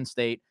at Penn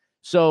State.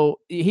 So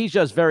he's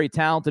just very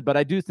talented, but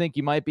I do think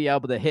you might be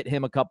able to hit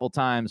him a couple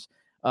times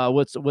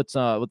with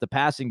the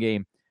passing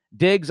game.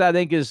 Diggs, I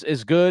think,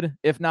 is good,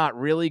 if not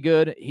really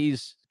good.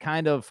 He's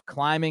kind of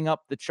climbing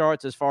up the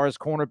charts as far as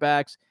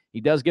cornerbacks.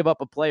 He does give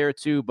up a play or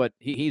two, but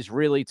he's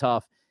really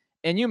tough.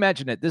 And you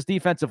mentioned it. This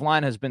defensive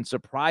line has been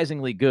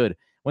surprisingly good.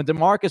 When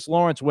DeMarcus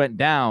Lawrence went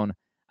down,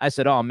 I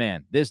said, oh,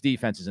 man, this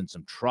defense is in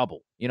some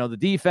trouble. The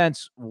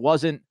defense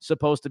wasn't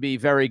supposed to be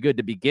very good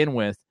to begin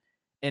with,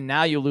 and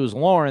now you lose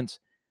Lawrence.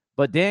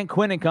 But Dan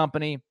Quinn and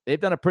company, they've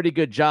done a pretty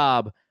good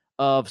job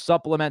of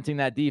supplementing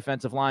that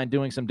defensive line,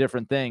 doing some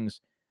different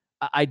things.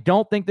 I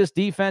don't think this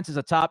defense is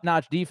a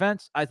top-notch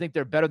defense. I think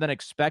they're better than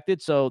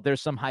expected, so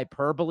there's some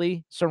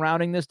hyperbole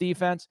surrounding this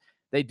defense.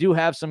 They do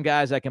have some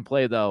guys that can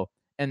play, though,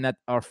 and that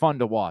are fun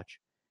to watch.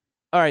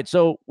 All right,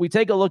 so we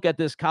take a look at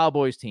this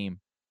Cowboys team.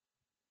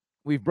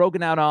 We've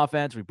broken down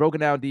offense. We've broken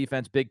down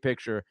defense, big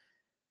picture.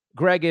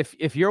 Greg,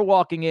 if you're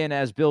walking in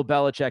as Bill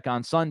Belichick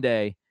on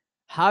Sunday,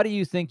 how do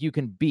you think you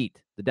can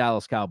beat the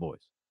Dallas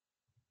Cowboys?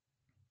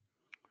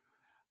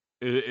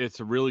 It's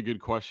a really good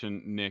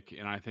question, Nick.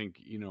 And I think,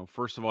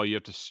 first of all, you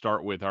have to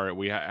start with, all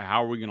right,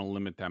 how are we going to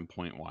limit them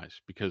point-wise?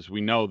 Because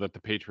we know that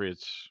the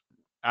Patriots,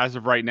 as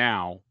of right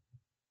now,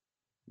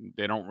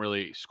 they don't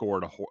really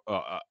score at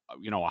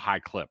a high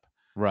clip.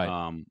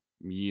 Right.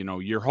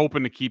 You're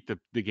hoping to keep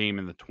the game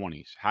in the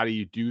 20s. How do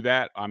you do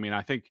that? I mean,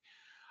 I think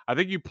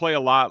you play a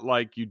lot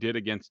like you did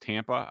against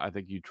Tampa. I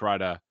think you try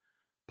to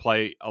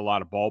play a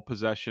lot of ball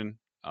possession.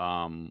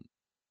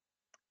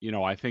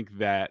 I think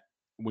that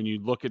when you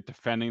look at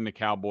defending the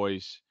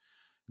Cowboys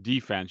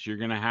defense, you're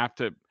gonna have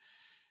to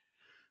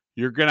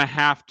you're gonna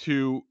have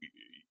to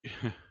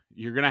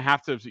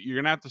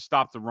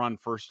stop the run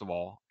first of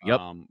all. Yep.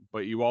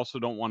 But you also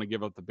don't want to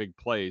give up the big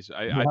plays.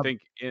 I Yep.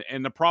 think,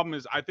 and the problem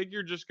is, I think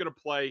you're just gonna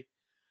play.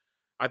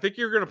 I think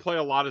you're going to play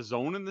a lot of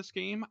zone in this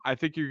game. I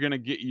think you're going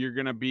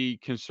to be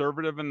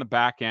conservative in the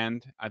back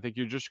end. I think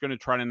you're just going to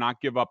try to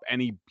not give up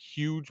any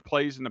huge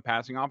plays in the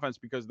passing offense,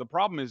 because the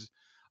problem is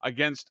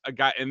against a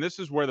guy, and this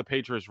is where the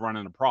Patriots run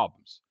into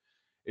problems,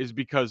 is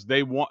because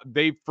they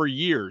for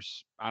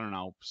years, I don't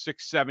know,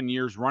 6-7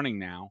 years running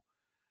now,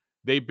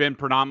 they've been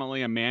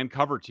predominantly a man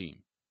cover team.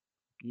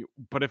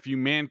 But if you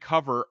man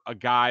cover a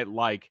guy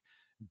like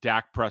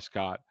Dak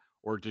Prescott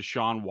or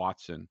Deshaun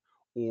Watson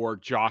or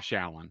Josh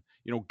Allen,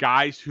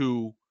 guys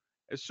who,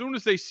 as soon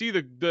as they see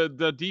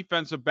the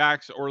defensive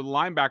backs or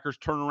linebackers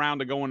turn around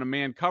to go into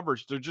man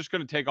coverage, they're just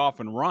going to take off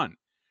and run.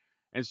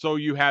 And so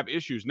you have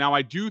issues. Now,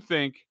 I do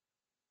think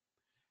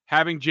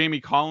having Jamie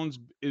Collins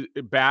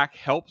back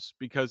helps,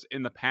 because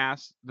in the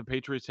past, the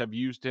Patriots have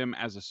used him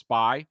as a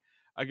spy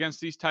against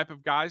these type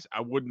of guys.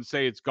 I wouldn't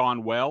say it's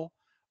gone well.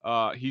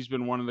 He's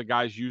been one of the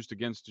guys used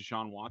against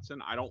Deshaun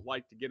Watson. I don't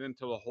like to get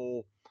into the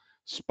whole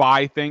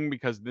spy thing,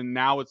 because then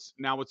now it's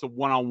a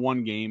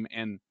one-on-one game,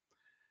 and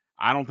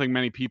I don't think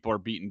many people are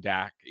beating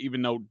Dak,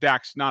 even though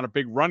Dak's not a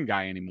big run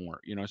guy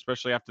anymore,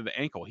 especially after the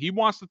ankle. He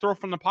wants to throw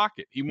from the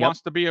pocket. He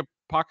wants to be a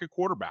pocket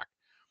quarterback.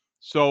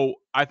 So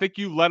I think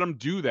you let him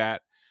do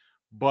that,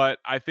 but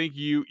I think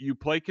you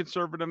play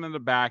conservative in the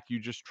back. You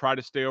just try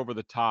to stay over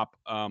the top.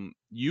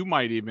 You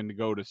might even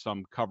go to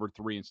some cover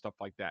 3 and stuff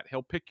like that.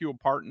 He'll pick you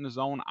apart in the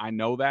zone. I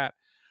know that.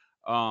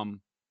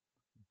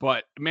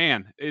 But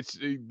man, it's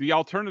the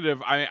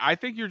alternative. I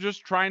think you're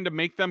just trying to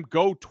make them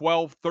go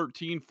 12,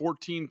 13,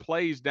 14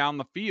 plays down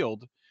the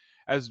field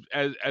as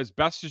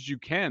best as you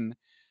can.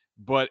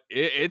 But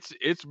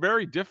it's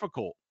very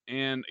difficult.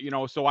 And,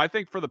 so I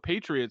think for the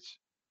Patriots,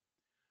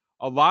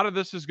 a lot of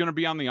this is going to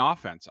be on the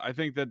offense. I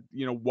think that,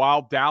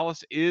 while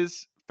Dallas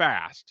is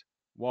fast,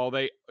 while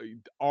they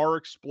are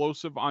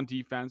explosive on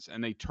defense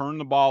and they turn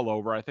the ball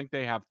over, I think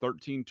they have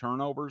 13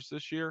 turnovers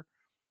this year,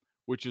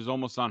 which is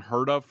almost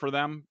unheard of for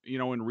them,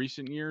 in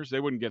recent years. They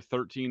wouldn't get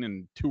 13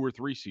 in 2 or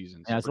 3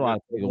 seasons. Yeah, that's a lot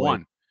Forget of takeaways.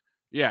 1.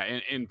 Yeah,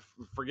 and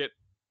forget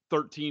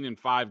 13 in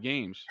 5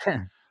 games.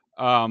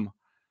 Um,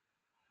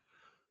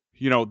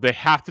 they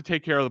have to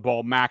take care of the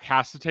ball. Mac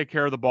has to take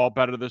care of the ball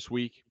better this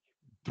week.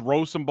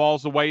 Throw some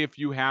balls away if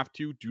you have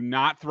to. Do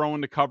not throw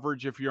into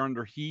coverage if you're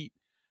under heat.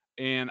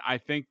 And I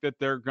think that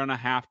they're going to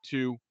have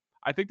to.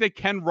 I think they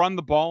can run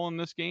the ball in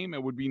this game.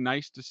 It would be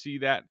nice to see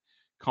that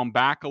come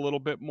back a little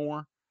bit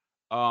more.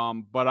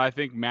 But I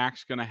think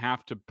Mac's going to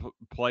have to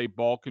play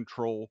ball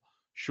control,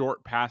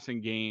 short passing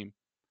game,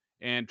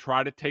 and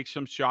try to take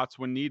some shots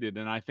when needed.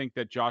 And I think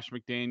that Josh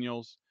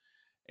McDaniels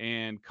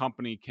and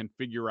company can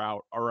figure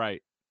out, all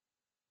right,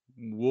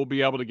 we'll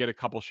be able to get a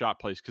couple shot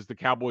plays because the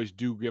Cowboys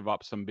do give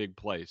up some big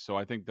plays. So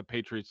I think the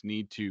Patriots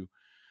need to.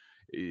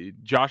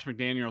 Josh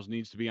McDaniels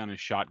needs to be on his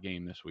shot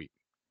game this week.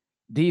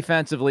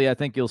 Defensively, I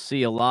think you'll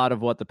see a lot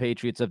of what the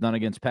Patriots have done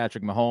against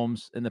Patrick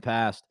Mahomes in the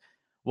past.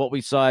 What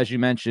we saw, as you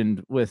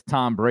mentioned, with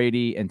Tom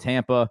Brady and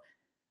Tampa.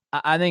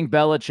 I think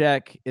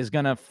Belichick is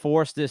going to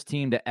force this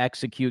team to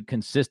execute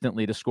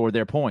consistently to score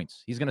their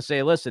points. He's going to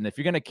say, listen, if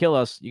you're going to kill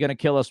us, you're going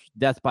to kill us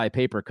death by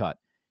paper cut.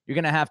 You're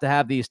going to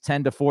have these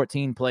 10 to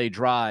 14 play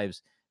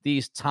drives,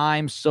 these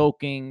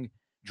time-soaking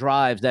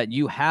drives that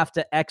you have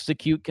to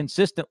execute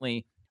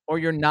consistently, or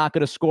you're not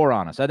going to score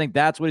on us. I think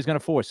that's what he's going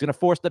to force. He's going to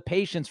force the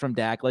patience from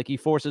Dak, like he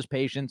forces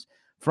patience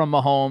from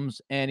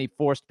Mahomes, and he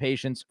forced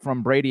patience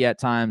from Brady at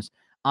times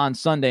on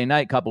Sunday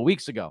night a couple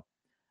weeks ago.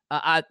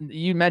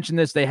 You mentioned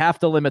this. They have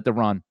to limit the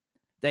run.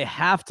 They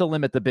have to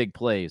limit the big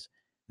plays.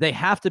 They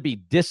have to be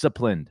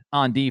disciplined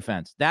on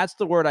defense. That's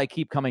the word I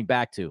keep coming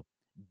back to.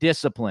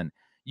 Discipline.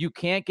 You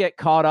can't get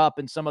caught up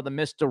in some of the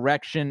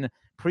misdirection,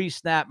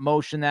 pre-snap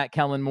motion that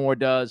Kellen Moore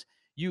does.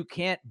 You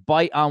can't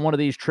bite on one of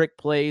these trick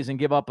plays and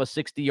give up a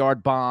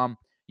 60-yard bomb.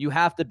 You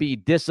have to be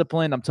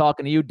disciplined. I'm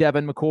talking to you,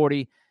 Devin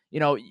McCourty.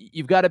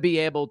 You've got to be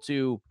able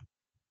to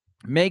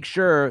make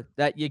sure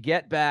that you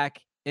get back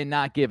and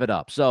not give it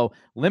up. So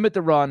limit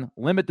the run,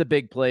 limit the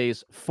big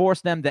plays,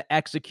 force them to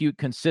execute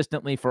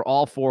consistently for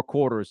all 4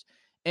 quarters.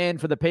 And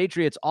for the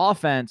Patriots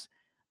offense,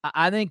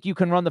 I think you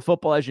can run the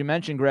football, as you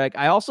mentioned, Greg.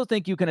 I also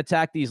think you can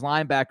attack these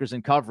linebackers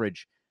in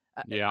coverage.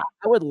 Yeah.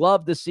 I would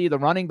love to see the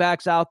running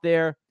backs out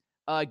there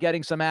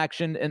getting some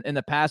action in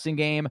the passing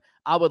game.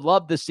 I would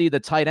love to see the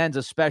tight ends,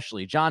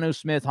 especially Jonnu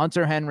Smith,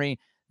 Hunter Henry.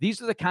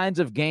 These are the kinds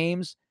of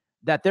games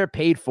that they're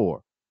paid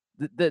for.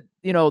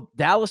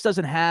 Dallas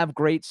doesn't have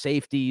great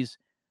safeties.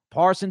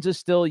 Parsons is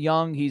still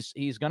young.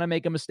 He's going to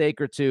make a mistake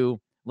or two.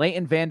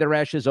 Leighton Vander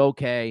Esch is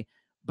okay.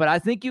 But I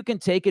think you can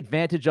take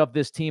advantage of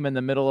this team in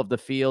the middle of the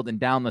field and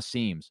down the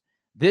seams.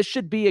 This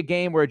should be a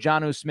game where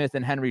Jonnu Smith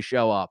and Henry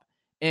show up.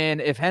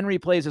 And if Henry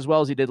plays as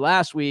well as he did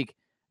last week,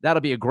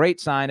 that'll be a great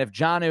sign. If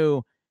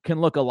Jonnu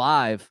can look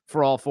alive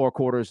for all 4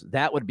 quarters,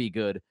 that would be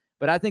good.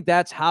 But I think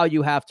that's how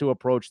you have to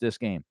approach this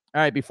game.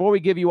 All right, before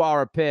we give you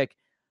our pick,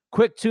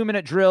 quick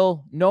 2-minute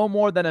drill, no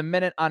more than a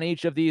minute on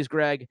each of these,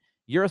 Greg.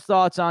 Your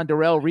thoughts on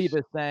Darrelle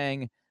Revis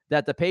saying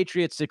that the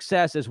Patriots'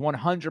 success is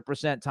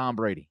 100% Tom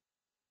Brady?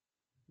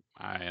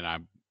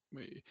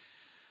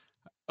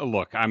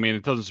 Look, I mean,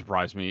 it doesn't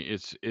surprise me.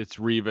 It's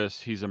Revis.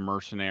 He's a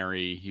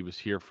mercenary. He was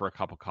here for a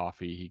cup of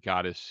coffee. He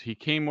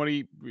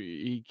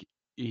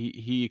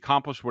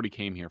accomplished what he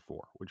came here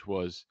for, which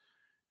was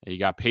he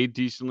got paid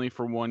decently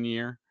for 1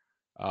 year.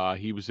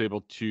 He was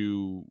able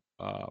to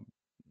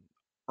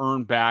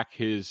earn back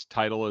his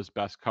title as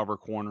best cover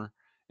corner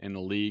in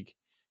the league.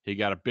 He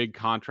got a big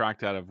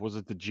contract out of, was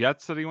it the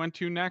Jets that he went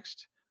to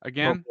next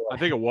again? I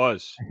think it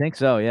was. I think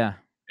so, yeah.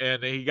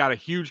 And he got a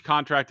huge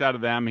contract out of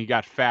them. He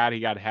got fat.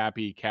 He got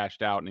happy. He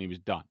cashed out, and he was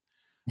done.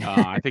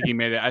 I think he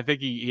made it. I think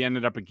he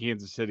ended up in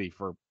Kansas City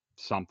for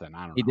something.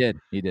 I don't know.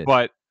 He did.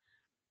 But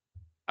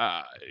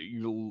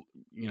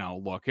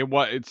look,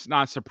 it's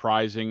not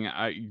surprising.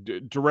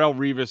 Darrelle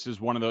Revis is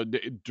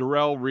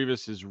Darrelle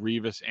Revis is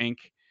Revis Inc.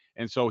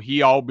 And so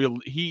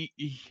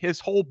his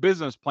whole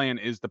business plan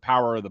is the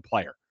power of the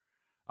player.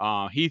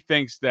 He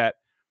thinks that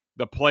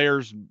the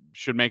players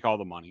should make all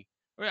the money.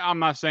 I'm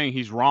not saying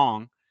he's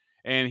wrong,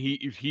 and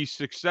he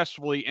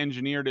successfully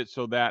engineered it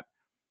so that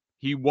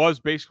he was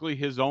basically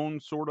his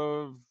own sort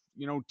of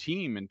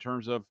team in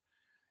terms of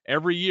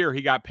every year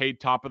he got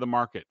paid top of the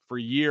market for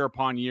year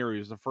upon year. He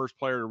was the first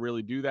player to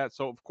really do that.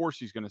 So of course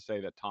he's going to say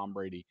that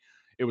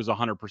it was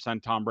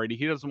 100% Tom Brady.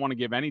 He doesn't want to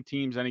give any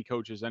teams, any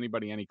coaches,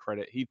 anybody any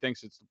credit. He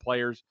thinks it's the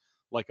players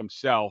like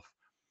himself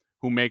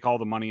who make all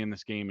the money in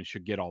this game and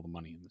should get all the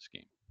money in this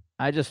game.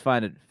 I just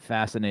find it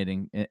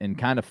fascinating and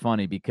kind of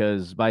funny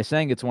because by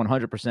saying it's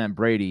 100%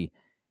 Brady,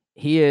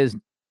 he is,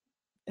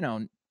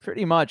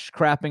 pretty much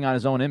crapping on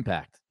his own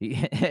impact.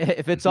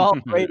 If it's all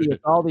Brady,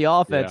 it's all the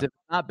offense. Yeah. If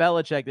it's not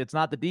Belichick, it's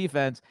not the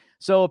defense.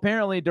 So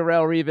apparently,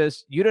 Darrelle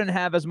Revis, you didn't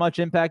have as much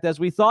impact as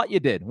we thought you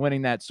did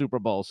winning that Super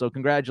Bowl. So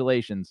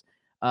congratulations.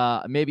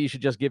 Maybe you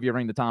should just give your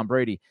ring to Tom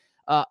Brady.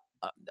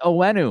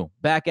 Owenu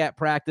back at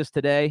practice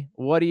today.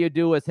 What do you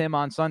do with him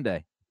on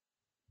Sunday?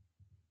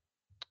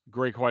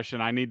 Great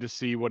question. I need to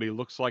see what he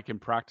looks like in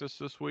practice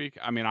this week.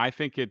 I mean, I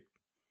think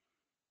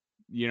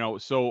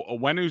So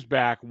Owenu's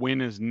back,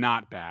 Wynn is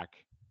not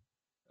back.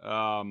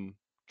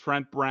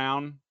 Trent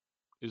Brown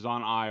is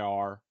on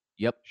IR.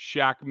 Yep.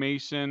 Shaq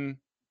Mason,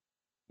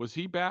 was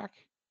he back?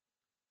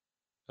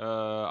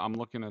 I'm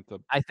looking at the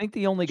I think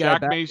the only guy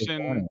Shaq back was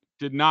Mason Garner.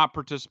 did not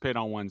participate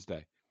on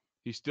Wednesday.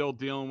 He's still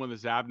dealing with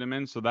his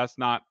abdomen, so that's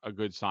not a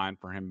good sign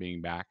for him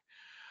being back.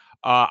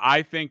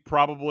 I think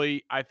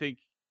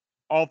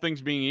all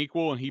things being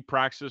equal, and he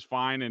practices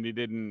fine, and he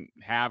didn't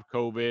have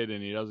COVID,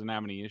 and he doesn't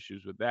have any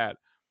issues with that.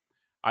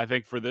 I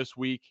think for this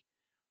week,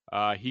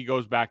 he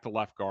goes back to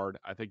left guard.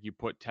 I think you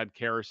put Ted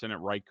Karras in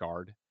at right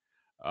guard,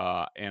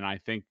 and I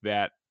think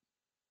that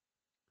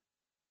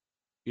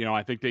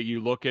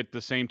you look at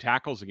the same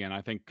tackles again.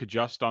 I think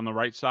Kajust on the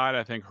right side.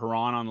 I think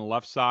Huron on the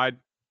left side.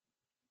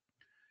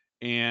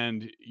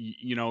 And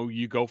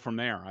you go from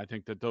there. I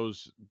think that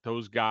those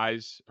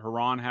guys,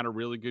 Huron had a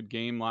really good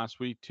game last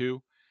week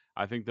too.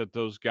 I think that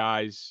those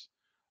guys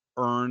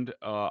earned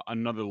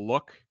another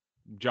look.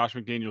 Josh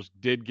McDaniels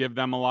did give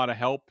them a lot of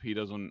help. He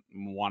doesn't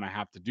want to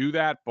have to do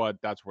that, but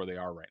that's where they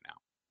are right now.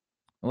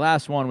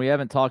 Last one. We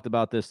haven't talked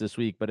about this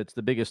week, but it's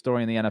the biggest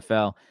story in the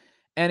NFL.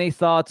 Any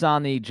thoughts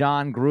on the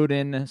John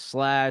Gruden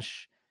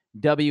 /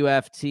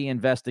 WFT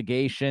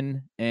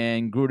investigation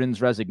and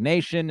Gruden's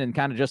resignation and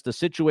kind of just the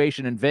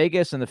situation in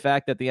Vegas and the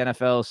fact that the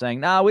NFL is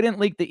saying, "No, we didn't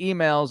leak the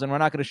emails and we're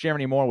not going to share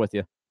any more with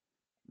you."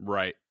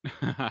 Right.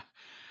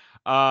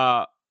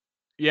 Yeah,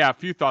 a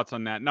few thoughts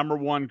on that. Number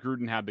one,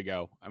 Gruden had to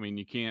go. I mean,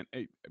 you can't.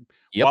 Yep.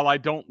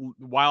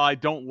 While I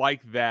don't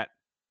like that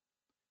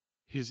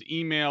his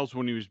emails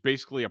when he was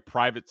basically a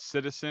private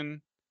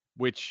citizen,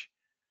 which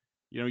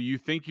you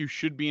think you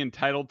should be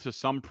entitled to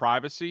some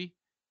privacy,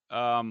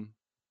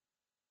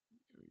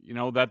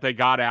 that they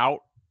got out.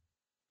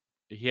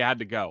 He had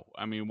to go.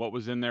 I mean, what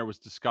was in there was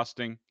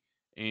disgusting,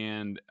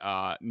 and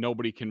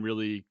nobody can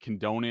really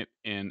condone it,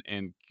 and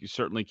you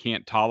certainly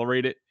can't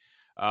tolerate it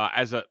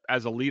as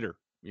a leader.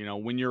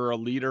 When you're a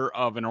leader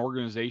of an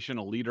organization,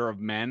 a leader of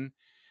men,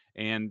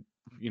 and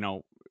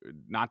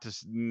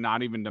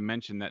not even to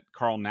mention that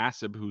Carl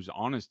Nassib, who's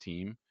on his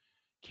team,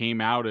 came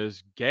out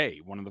as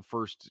gay, one of the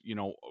first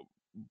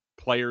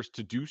players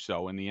to do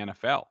so in the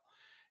NFL.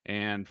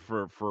 And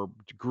for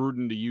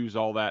Gruden to use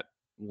all that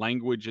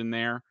language in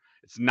there,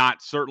 it's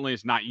not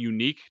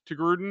unique to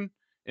Gruden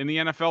in the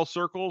NFL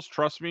circles.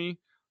 Trust me,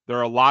 there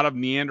are a lot of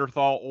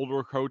Neanderthal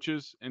older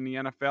coaches in the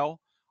NFL,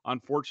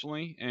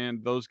 unfortunately,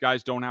 and those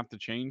guys don't have to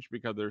change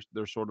because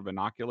they're sort of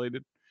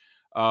inoculated.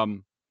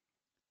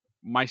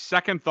 My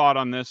second thought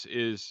on this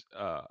is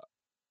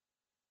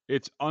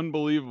it's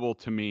unbelievable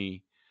to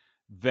me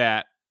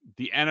that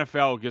the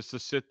NFL gets to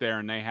sit there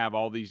and they have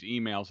all these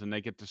emails and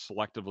they get to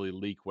selectively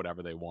leak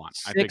whatever they want.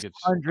 I think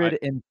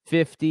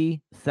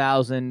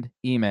 650,000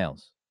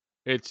 emails.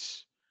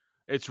 It's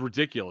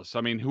ridiculous.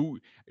 I mean,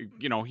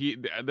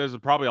 there's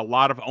probably a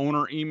lot of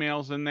owner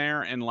emails in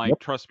there, and Yep.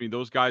 trust me,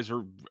 those guys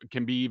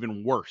can be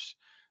even worse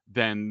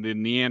than the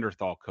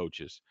Neanderthal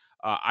coaches.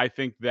 I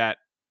think that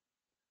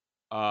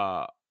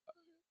I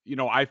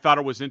thought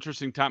it was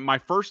interesting time. My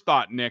first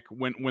thought, Nick,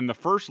 when the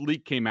first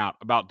leak came out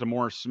about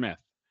DeMaurice Smith,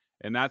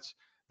 and that's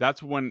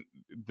when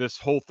this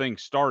whole thing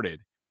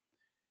started.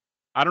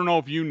 I don't know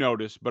if you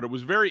noticed, but it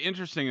was very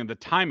interesting in the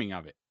timing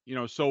of it.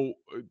 So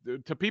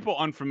to people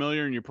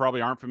unfamiliar, and you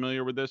probably aren't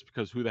familiar with this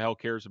because who the hell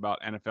cares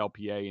about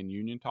NFLPA and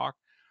union talk?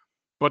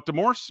 But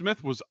DeMaurice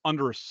Smith was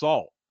under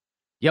assault.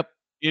 Yep.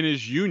 In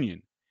his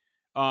union,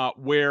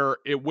 where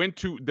it went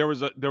to there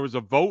was a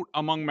vote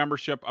among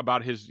membership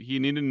about he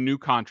needed a new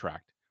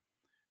contract.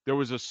 There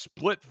was a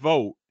split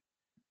vote,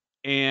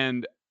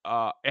 and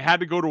it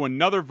had to go to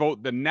another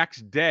vote the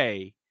next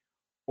day,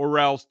 or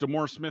else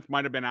DeMaurice Smith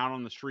might have been out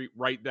on the street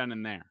right then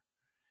and there.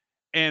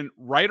 And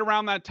right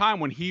around that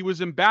time when he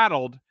was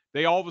embattled,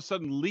 they all of a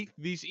sudden leaked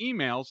these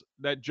emails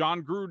that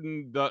John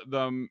Gruden,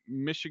 the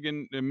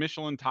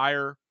Michelin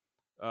tire,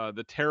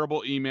 the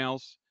terrible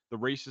emails, the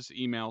racist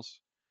emails,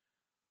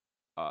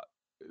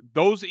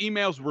 those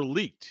emails were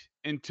leaked.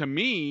 And to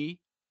me,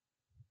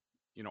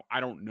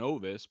 I don't know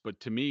this, but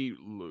to me,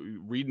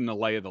 reading the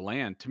lay of the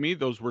land, to me,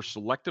 those were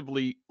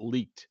selectively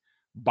leaked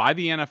by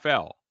the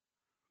NFL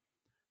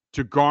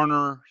to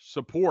garner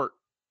support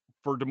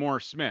for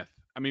DeMaurice Smith.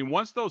 I mean,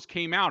 once those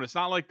came out, it's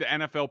not like the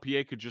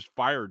NFLPA could just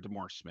fire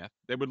DeMaurice Smith.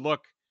 They would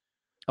look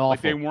Awful.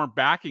 like they weren't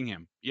backing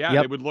him. Yeah,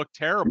 Yep. They would look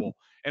terrible.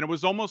 And it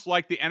was almost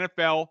like the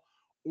NFL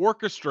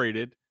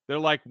orchestrated. They're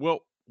like, well,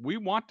 we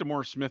want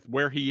DeMaurice Smith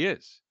where he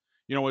is.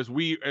 As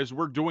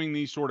we're doing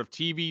these sort of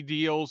TV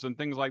deals and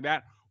things like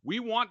that, we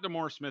want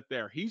DeMaurice Smith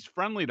there. He's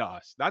friendly to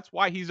us. That's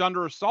why he's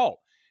under assault.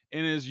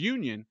 And his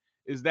union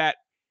is that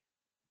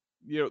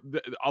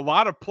a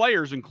lot of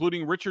players,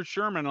 including Richard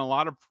Sherman, and a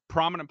lot of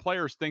prominent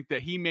players think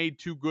that he made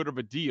too good of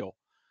a deal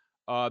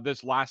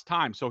this last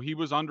time. So he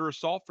was under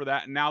assault for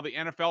that. And now the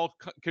NFL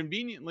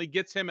conveniently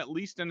gets him at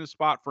least in his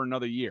spot for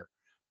another year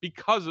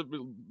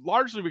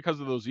largely because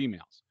of those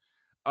emails.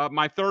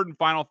 My third and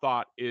final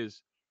thought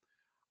is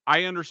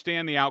I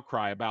understand the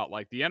outcry about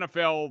the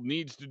NFL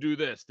needs to do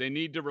this. They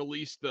need to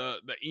release the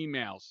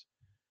emails.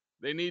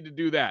 They need to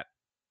do that.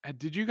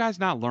 Did you guys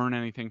not learn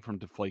anything from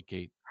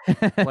Deflategate?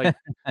 Like,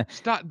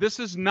 stop. This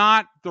is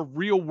not the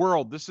real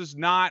world. This is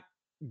not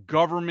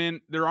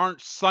government. There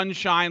aren't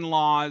sunshine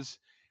laws.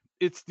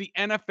 It's the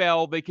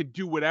NFL. They could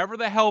do whatever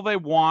the hell they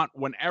want,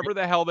 whenever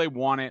the hell they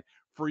want it.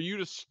 For you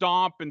to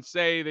stomp and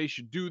say they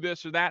should do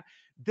this or that,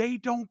 they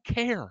don't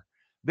care.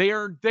 They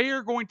are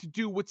going to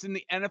do what's in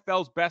the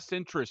NFL's best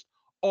interest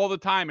all the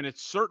time. And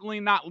it's certainly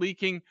not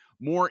leaking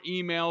more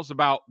emails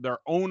about their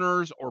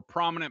owners or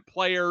prominent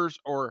players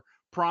or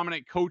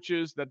prominent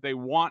coaches that they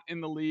want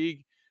in the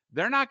league.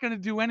 They're not going to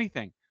do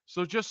anything.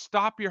 So just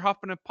stop your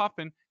huffing and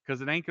puffing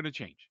because it ain't going to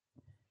change.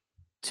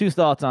 Two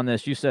thoughts on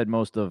this. You said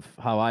most of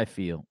how I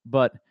feel,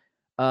 but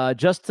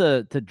just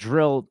to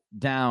drill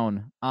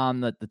down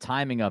on the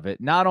timing of it,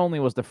 not only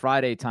was the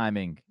Friday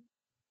timing,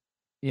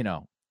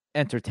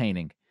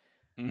 entertaining,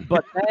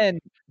 but then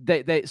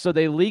they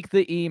leaked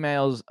the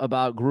emails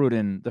about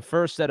Gruden, the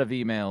first set of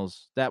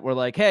emails that were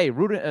like, hey,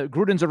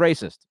 Gruden's a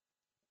racist.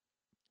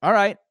 All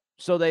right.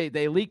 So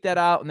they leaked that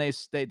out, and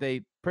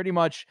they pretty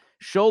much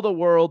show the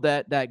world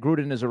that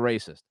Gruden is a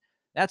racist.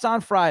 That's on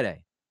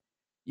Friday.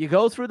 You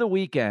go through the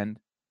weekend,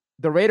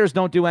 the Raiders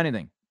don't do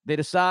anything. They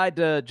decide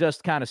to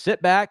just kind of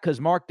sit back because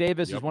Mark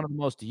Davis is one of the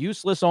most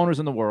useless owners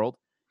in the world.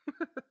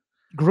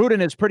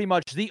 Gruden is pretty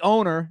much the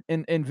owner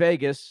in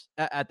Vegas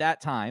at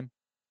that time.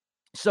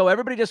 So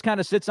everybody just kind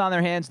of sits on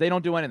their hands. They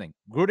don't do anything.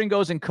 Gruden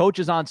goes and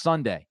coaches on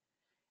Sunday.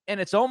 And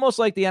it's almost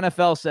like the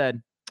NFL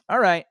said, all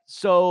right,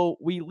 so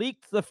we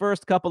leaked the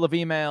first couple of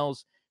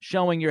emails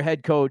showing your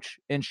head coach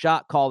and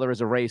shot caller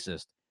as a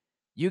racist.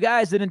 You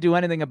guys didn't do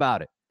anything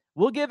about it.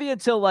 We'll give you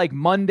until like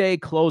Monday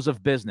close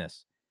of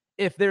business.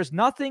 If there's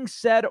nothing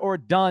said or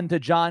done to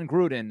John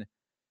Gruden,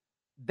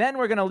 then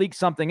we're going to leak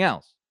something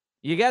else.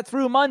 You get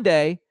through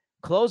Monday,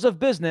 close of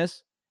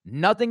business,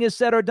 nothing is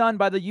said or done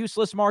by the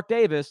useless Mark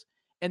Davis,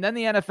 and then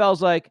the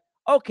NFL's like,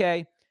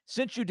 okay,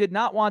 since you did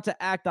not want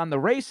to act on the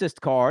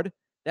racist card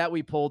that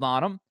we pulled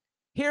on him,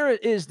 here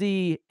is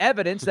the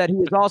evidence that he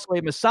is also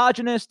a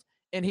misogynist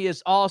and he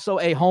is also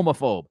a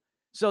homophobe.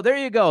 So there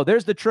you go.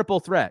 There's the triple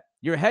threat.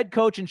 Your head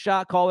coach and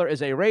shot caller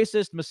is a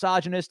racist,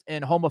 misogynist,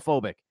 and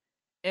homophobic.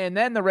 And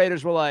then the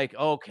Raiders were like,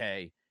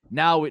 okay,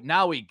 now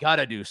we got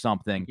to do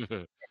something.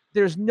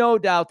 There's no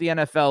doubt the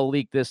NFL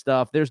leaked this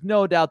stuff. There's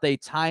no doubt they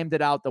timed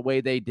it out the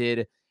way they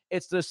did.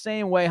 It's the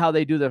same way how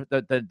they do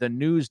the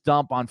news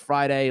dump on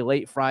Friday,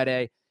 late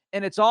Friday.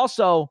 And it's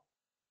also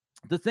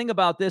the thing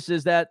about this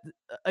is that,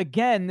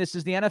 again, this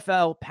is the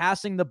NFL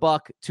passing the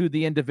buck to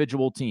the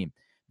individual team.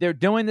 They're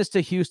doing this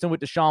to Houston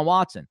with Deshaun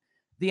Watson.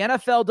 The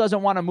NFL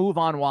doesn't want to move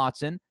on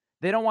Watson.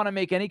 They don't want to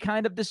make any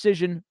kind of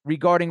decision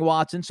regarding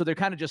Watson, so they're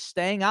kind of just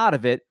staying out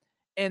of it.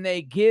 And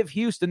they give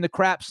Houston the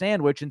crap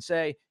sandwich and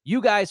say,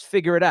 you guys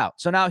figure it out.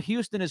 So now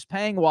Houston is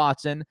paying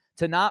Watson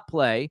to not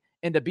play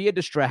and to be a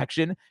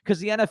distraction because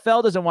the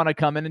NFL doesn't want to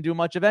come in and do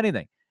much of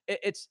anything.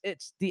 It's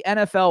the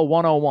NFL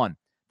 101.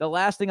 The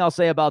last thing I'll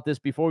say about this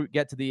before we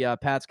get to the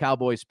Pats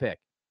Cowboys pick.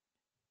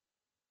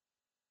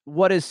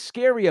 What is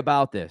scary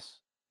about this,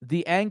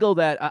 the angle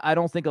that I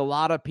don't think a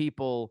lot of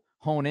people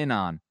hone in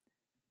on,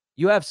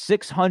 you have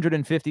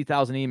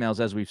 650,000 emails,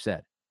 as we've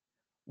said.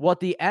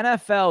 What the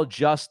NFL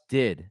just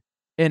did,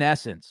 in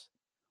essence,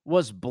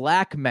 was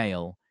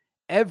blackmail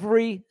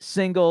every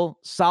single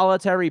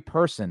solitary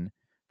person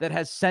that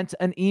has sent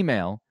an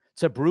email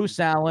to Bruce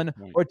Allen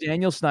or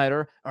Daniel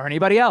Snyder or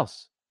anybody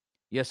else.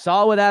 You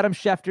saw with Adam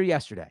Schefter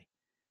yesterday.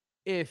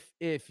 If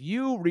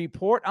you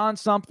report on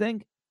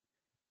something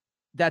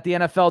that the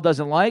NFL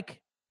doesn't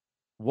like,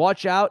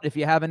 watch out if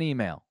you have an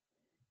email.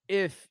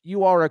 If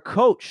you are a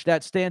coach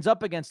that stands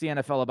up against the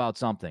NFL about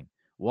something,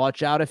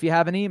 watch out if you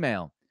have an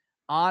email.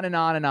 On and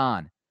on and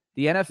on.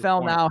 The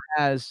NFL now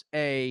has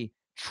a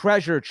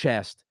treasure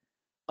chest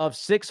of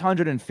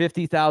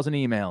 650,000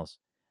 emails.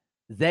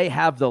 They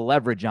have the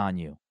leverage on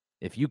you.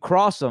 If you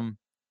cross them,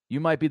 you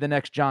might be the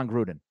next John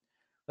Gruden.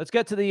 Let's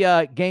get to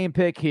the game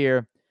pick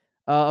here.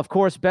 Of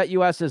course,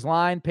 BetUS's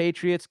line,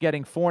 Patriots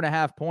getting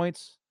 4.5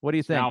 points. What do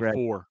you think, Greg?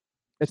 Now 4.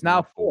 It's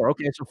now 4.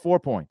 Okay, so 4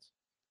 points.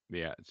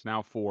 Yeah, it's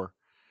now 4.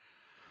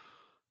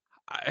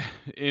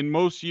 In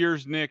most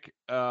years, Nick,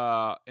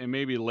 and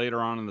maybe later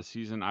on in the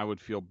season, I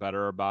would feel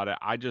better about it.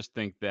 I just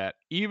think that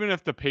even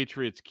if the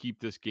Patriots keep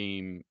this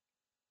game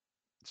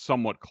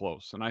somewhat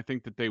close, and I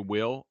think that they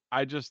will,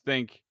 I just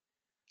think,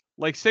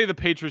 like, say the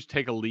Patriots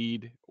take a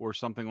lead or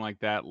something like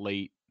that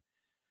late.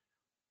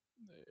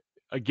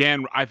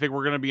 Again, I think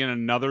we're going to be in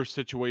another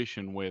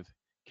situation with,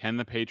 can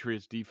the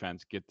Patriots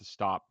defense get the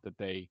stop that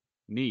they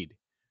need?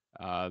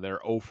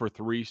 They're 0 for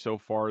 3 so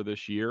far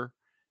this year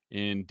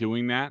in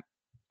doing that.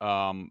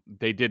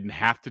 They didn't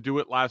have to do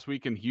it last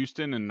week in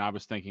Houston, and I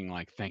was thinking,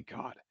 like, thank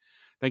God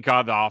the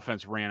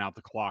offense ran out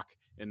the clock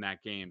in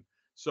that game.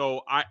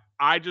 So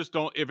I just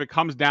don't, if it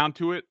comes down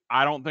to it,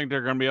 I don't think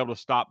they're going to be able to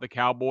stop the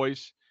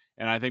Cowboys.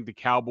 And I think the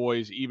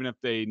Cowboys, even if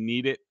they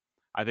need it,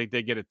 I think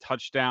they get a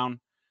touchdown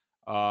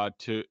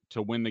to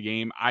win the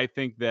game. I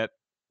think that,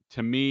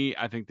 to me,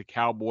 I think the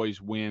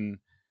Cowboys win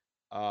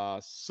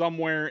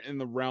somewhere in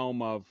the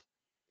realm of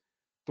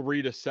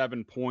 3 to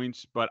 7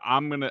 points, but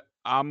I'm gonna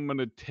I'm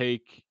gonna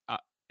take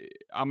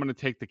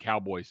the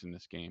Cowboys in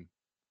this game.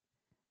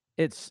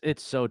 It's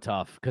so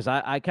tough because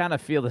I kind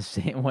of feel the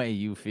same way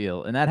you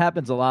feel, and that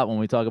happens a lot when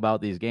we talk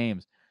about these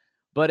games.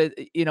 But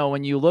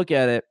when you look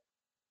at it,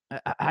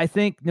 I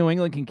think New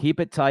England can keep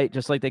it tight,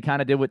 just like they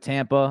kind of did with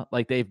Tampa,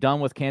 like they've done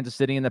with Kansas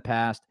City in the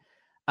past.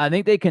 I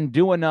think they can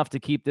do enough to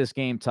keep this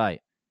game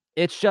tight.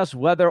 It's just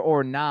whether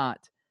or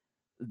not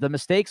the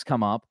mistakes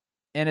come up,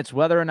 and it's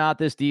whether or not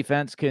this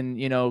defense can,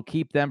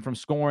 keep them from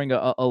scoring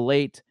a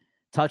late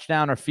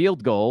touchdown or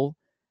field goal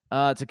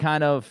to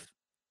kind of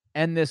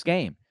end this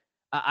game.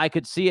 I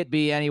could see it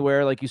be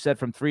anywhere, like you said,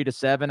 from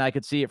 3-7. I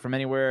could see it from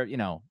anywhere,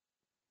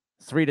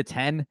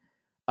 3-10.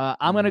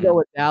 I'm going to go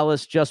with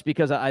Dallas just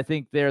because I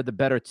think they're the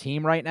better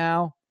team right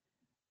now.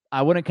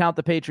 I wouldn't count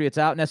the Patriots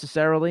out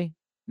necessarily,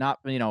 not,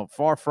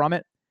 far from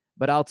it,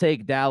 but I'll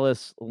take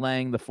Dallas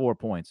laying the 4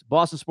 points.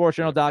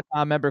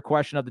 BostonSportsJournal.com member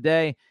question of the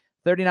day,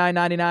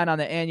 $39.99 on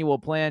the annual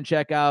plan.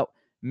 Check out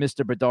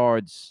Mr.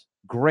 Bedard's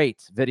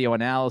great video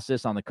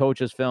analysis on the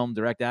coaches' film,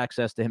 direct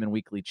access to him in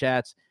weekly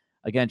chats.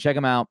 Again, check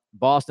him out,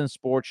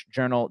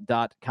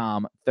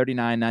 BostonSportsJournal.com,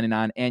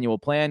 $39.99 annual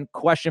plan.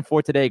 Question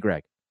for today,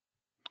 Greg.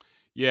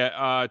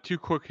 Yeah, two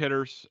quick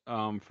hitters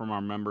from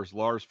our members.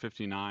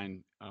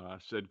 Lars59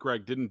 said,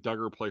 Greg, didn't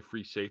Duggar play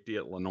free safety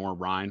at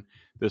Lenoir-Rhyne?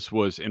 This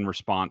was in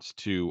response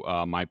to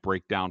my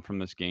breakdown from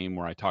this game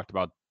where I talked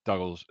about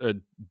Duggar's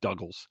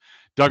struggles.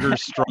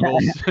 Duggar's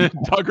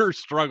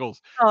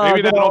struggles.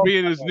 Maybe that'll be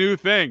in his new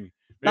thing.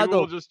 Maybe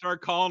we'll just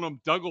start calling him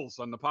Duggles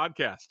on the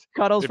podcast.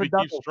 Cuddles if for he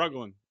Douglas. Keeps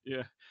struggling.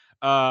 Yeah.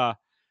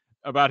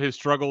 About his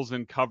struggles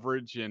in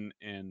coverage and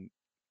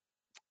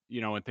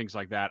things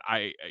like that.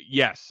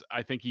 Yes,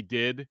 I think he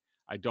did.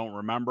 I don't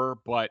remember,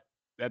 but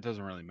that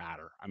doesn't really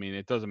matter. I mean,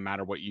 it doesn't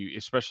matter what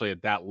especially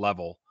at that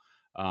level.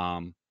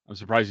 I'm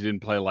surprised he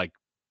didn't play like,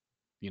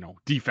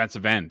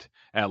 defensive end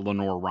at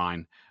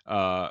Lenoir-Rhyne,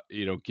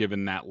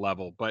 given that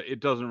level, but it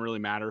doesn't really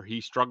matter.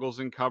 He struggles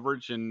in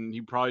coverage and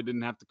he probably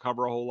didn't have to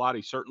cover a whole lot.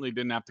 He certainly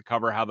didn't have to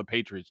cover how the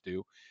Patriots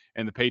do.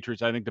 And the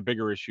Patriots, I think the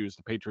bigger issue is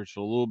the Patriots are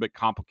a little bit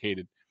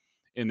complicated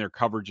in their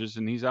coverages,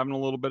 and he's having a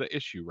little bit of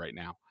issue right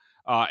now.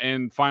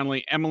 And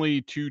finally,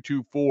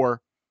 Emily224,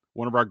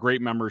 one of our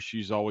great members,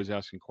 she's always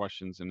asking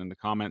questions. And in the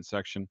comment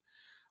section,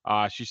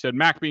 she said,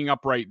 Mac being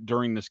upright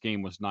during this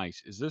game was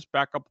nice. Is this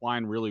backup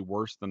line really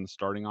worse than the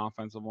starting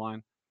offensive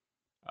line?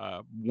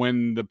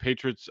 When the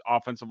Patriots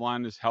offensive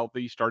line is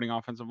healthy, starting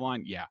offensive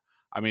line, yeah.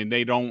 I mean,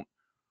 they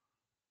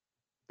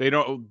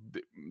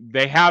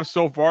have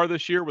so far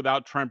this year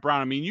without Trent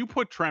Brown. I mean, you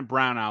put Trent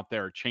Brown out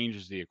there, it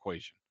changes the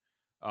equation.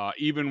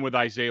 Even with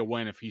Isaiah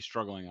Wynn, if he's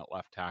struggling at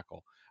left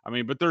tackle. I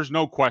mean, but there's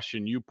no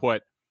question you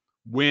put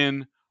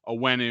Wynn,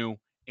 Owenu,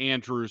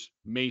 Andrews,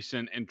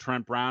 Mason, and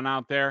Trent Brown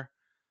out there,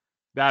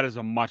 that is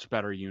a much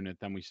better unit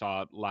than we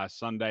saw last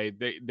Sunday.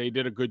 They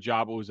did a good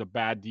job. It was a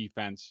bad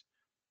defense.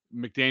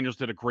 McDaniels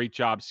did a great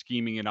job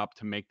scheming it up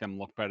to make them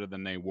look better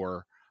than they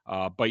were.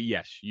 But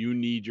yes, you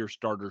need your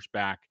starters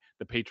back.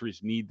 The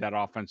Patriots need that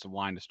offensive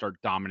line to start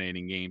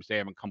dominating games. They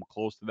haven't come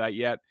close to that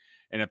yet.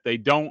 And if they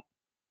don't,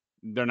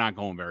 they're not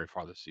going very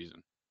far this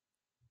season.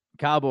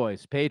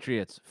 Cowboys,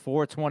 Patriots,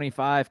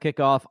 4:25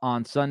 kickoff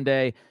on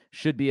Sunday.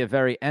 Should be a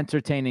very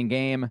entertaining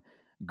game.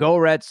 Go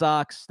Red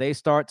Sox. They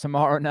start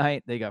tomorrow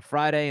night. They got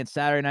Friday and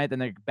Saturday night. Then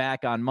they're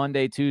back on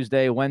Monday,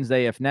 Tuesday,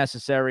 Wednesday if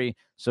necessary.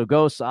 So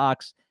go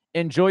Sox.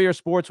 Enjoy your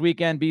sports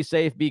weekend. Be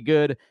safe. Be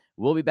good.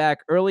 We'll be back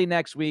early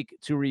next week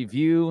to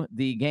review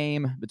the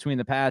game between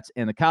the Pats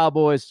and the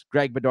Cowboys.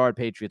 Greg Bedard,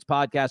 Patriots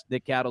Podcast.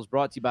 Nick Cattles,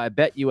 brought to you by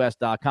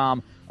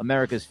BetUS.com,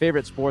 America's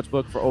favorite sports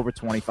book for over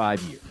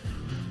 25 years.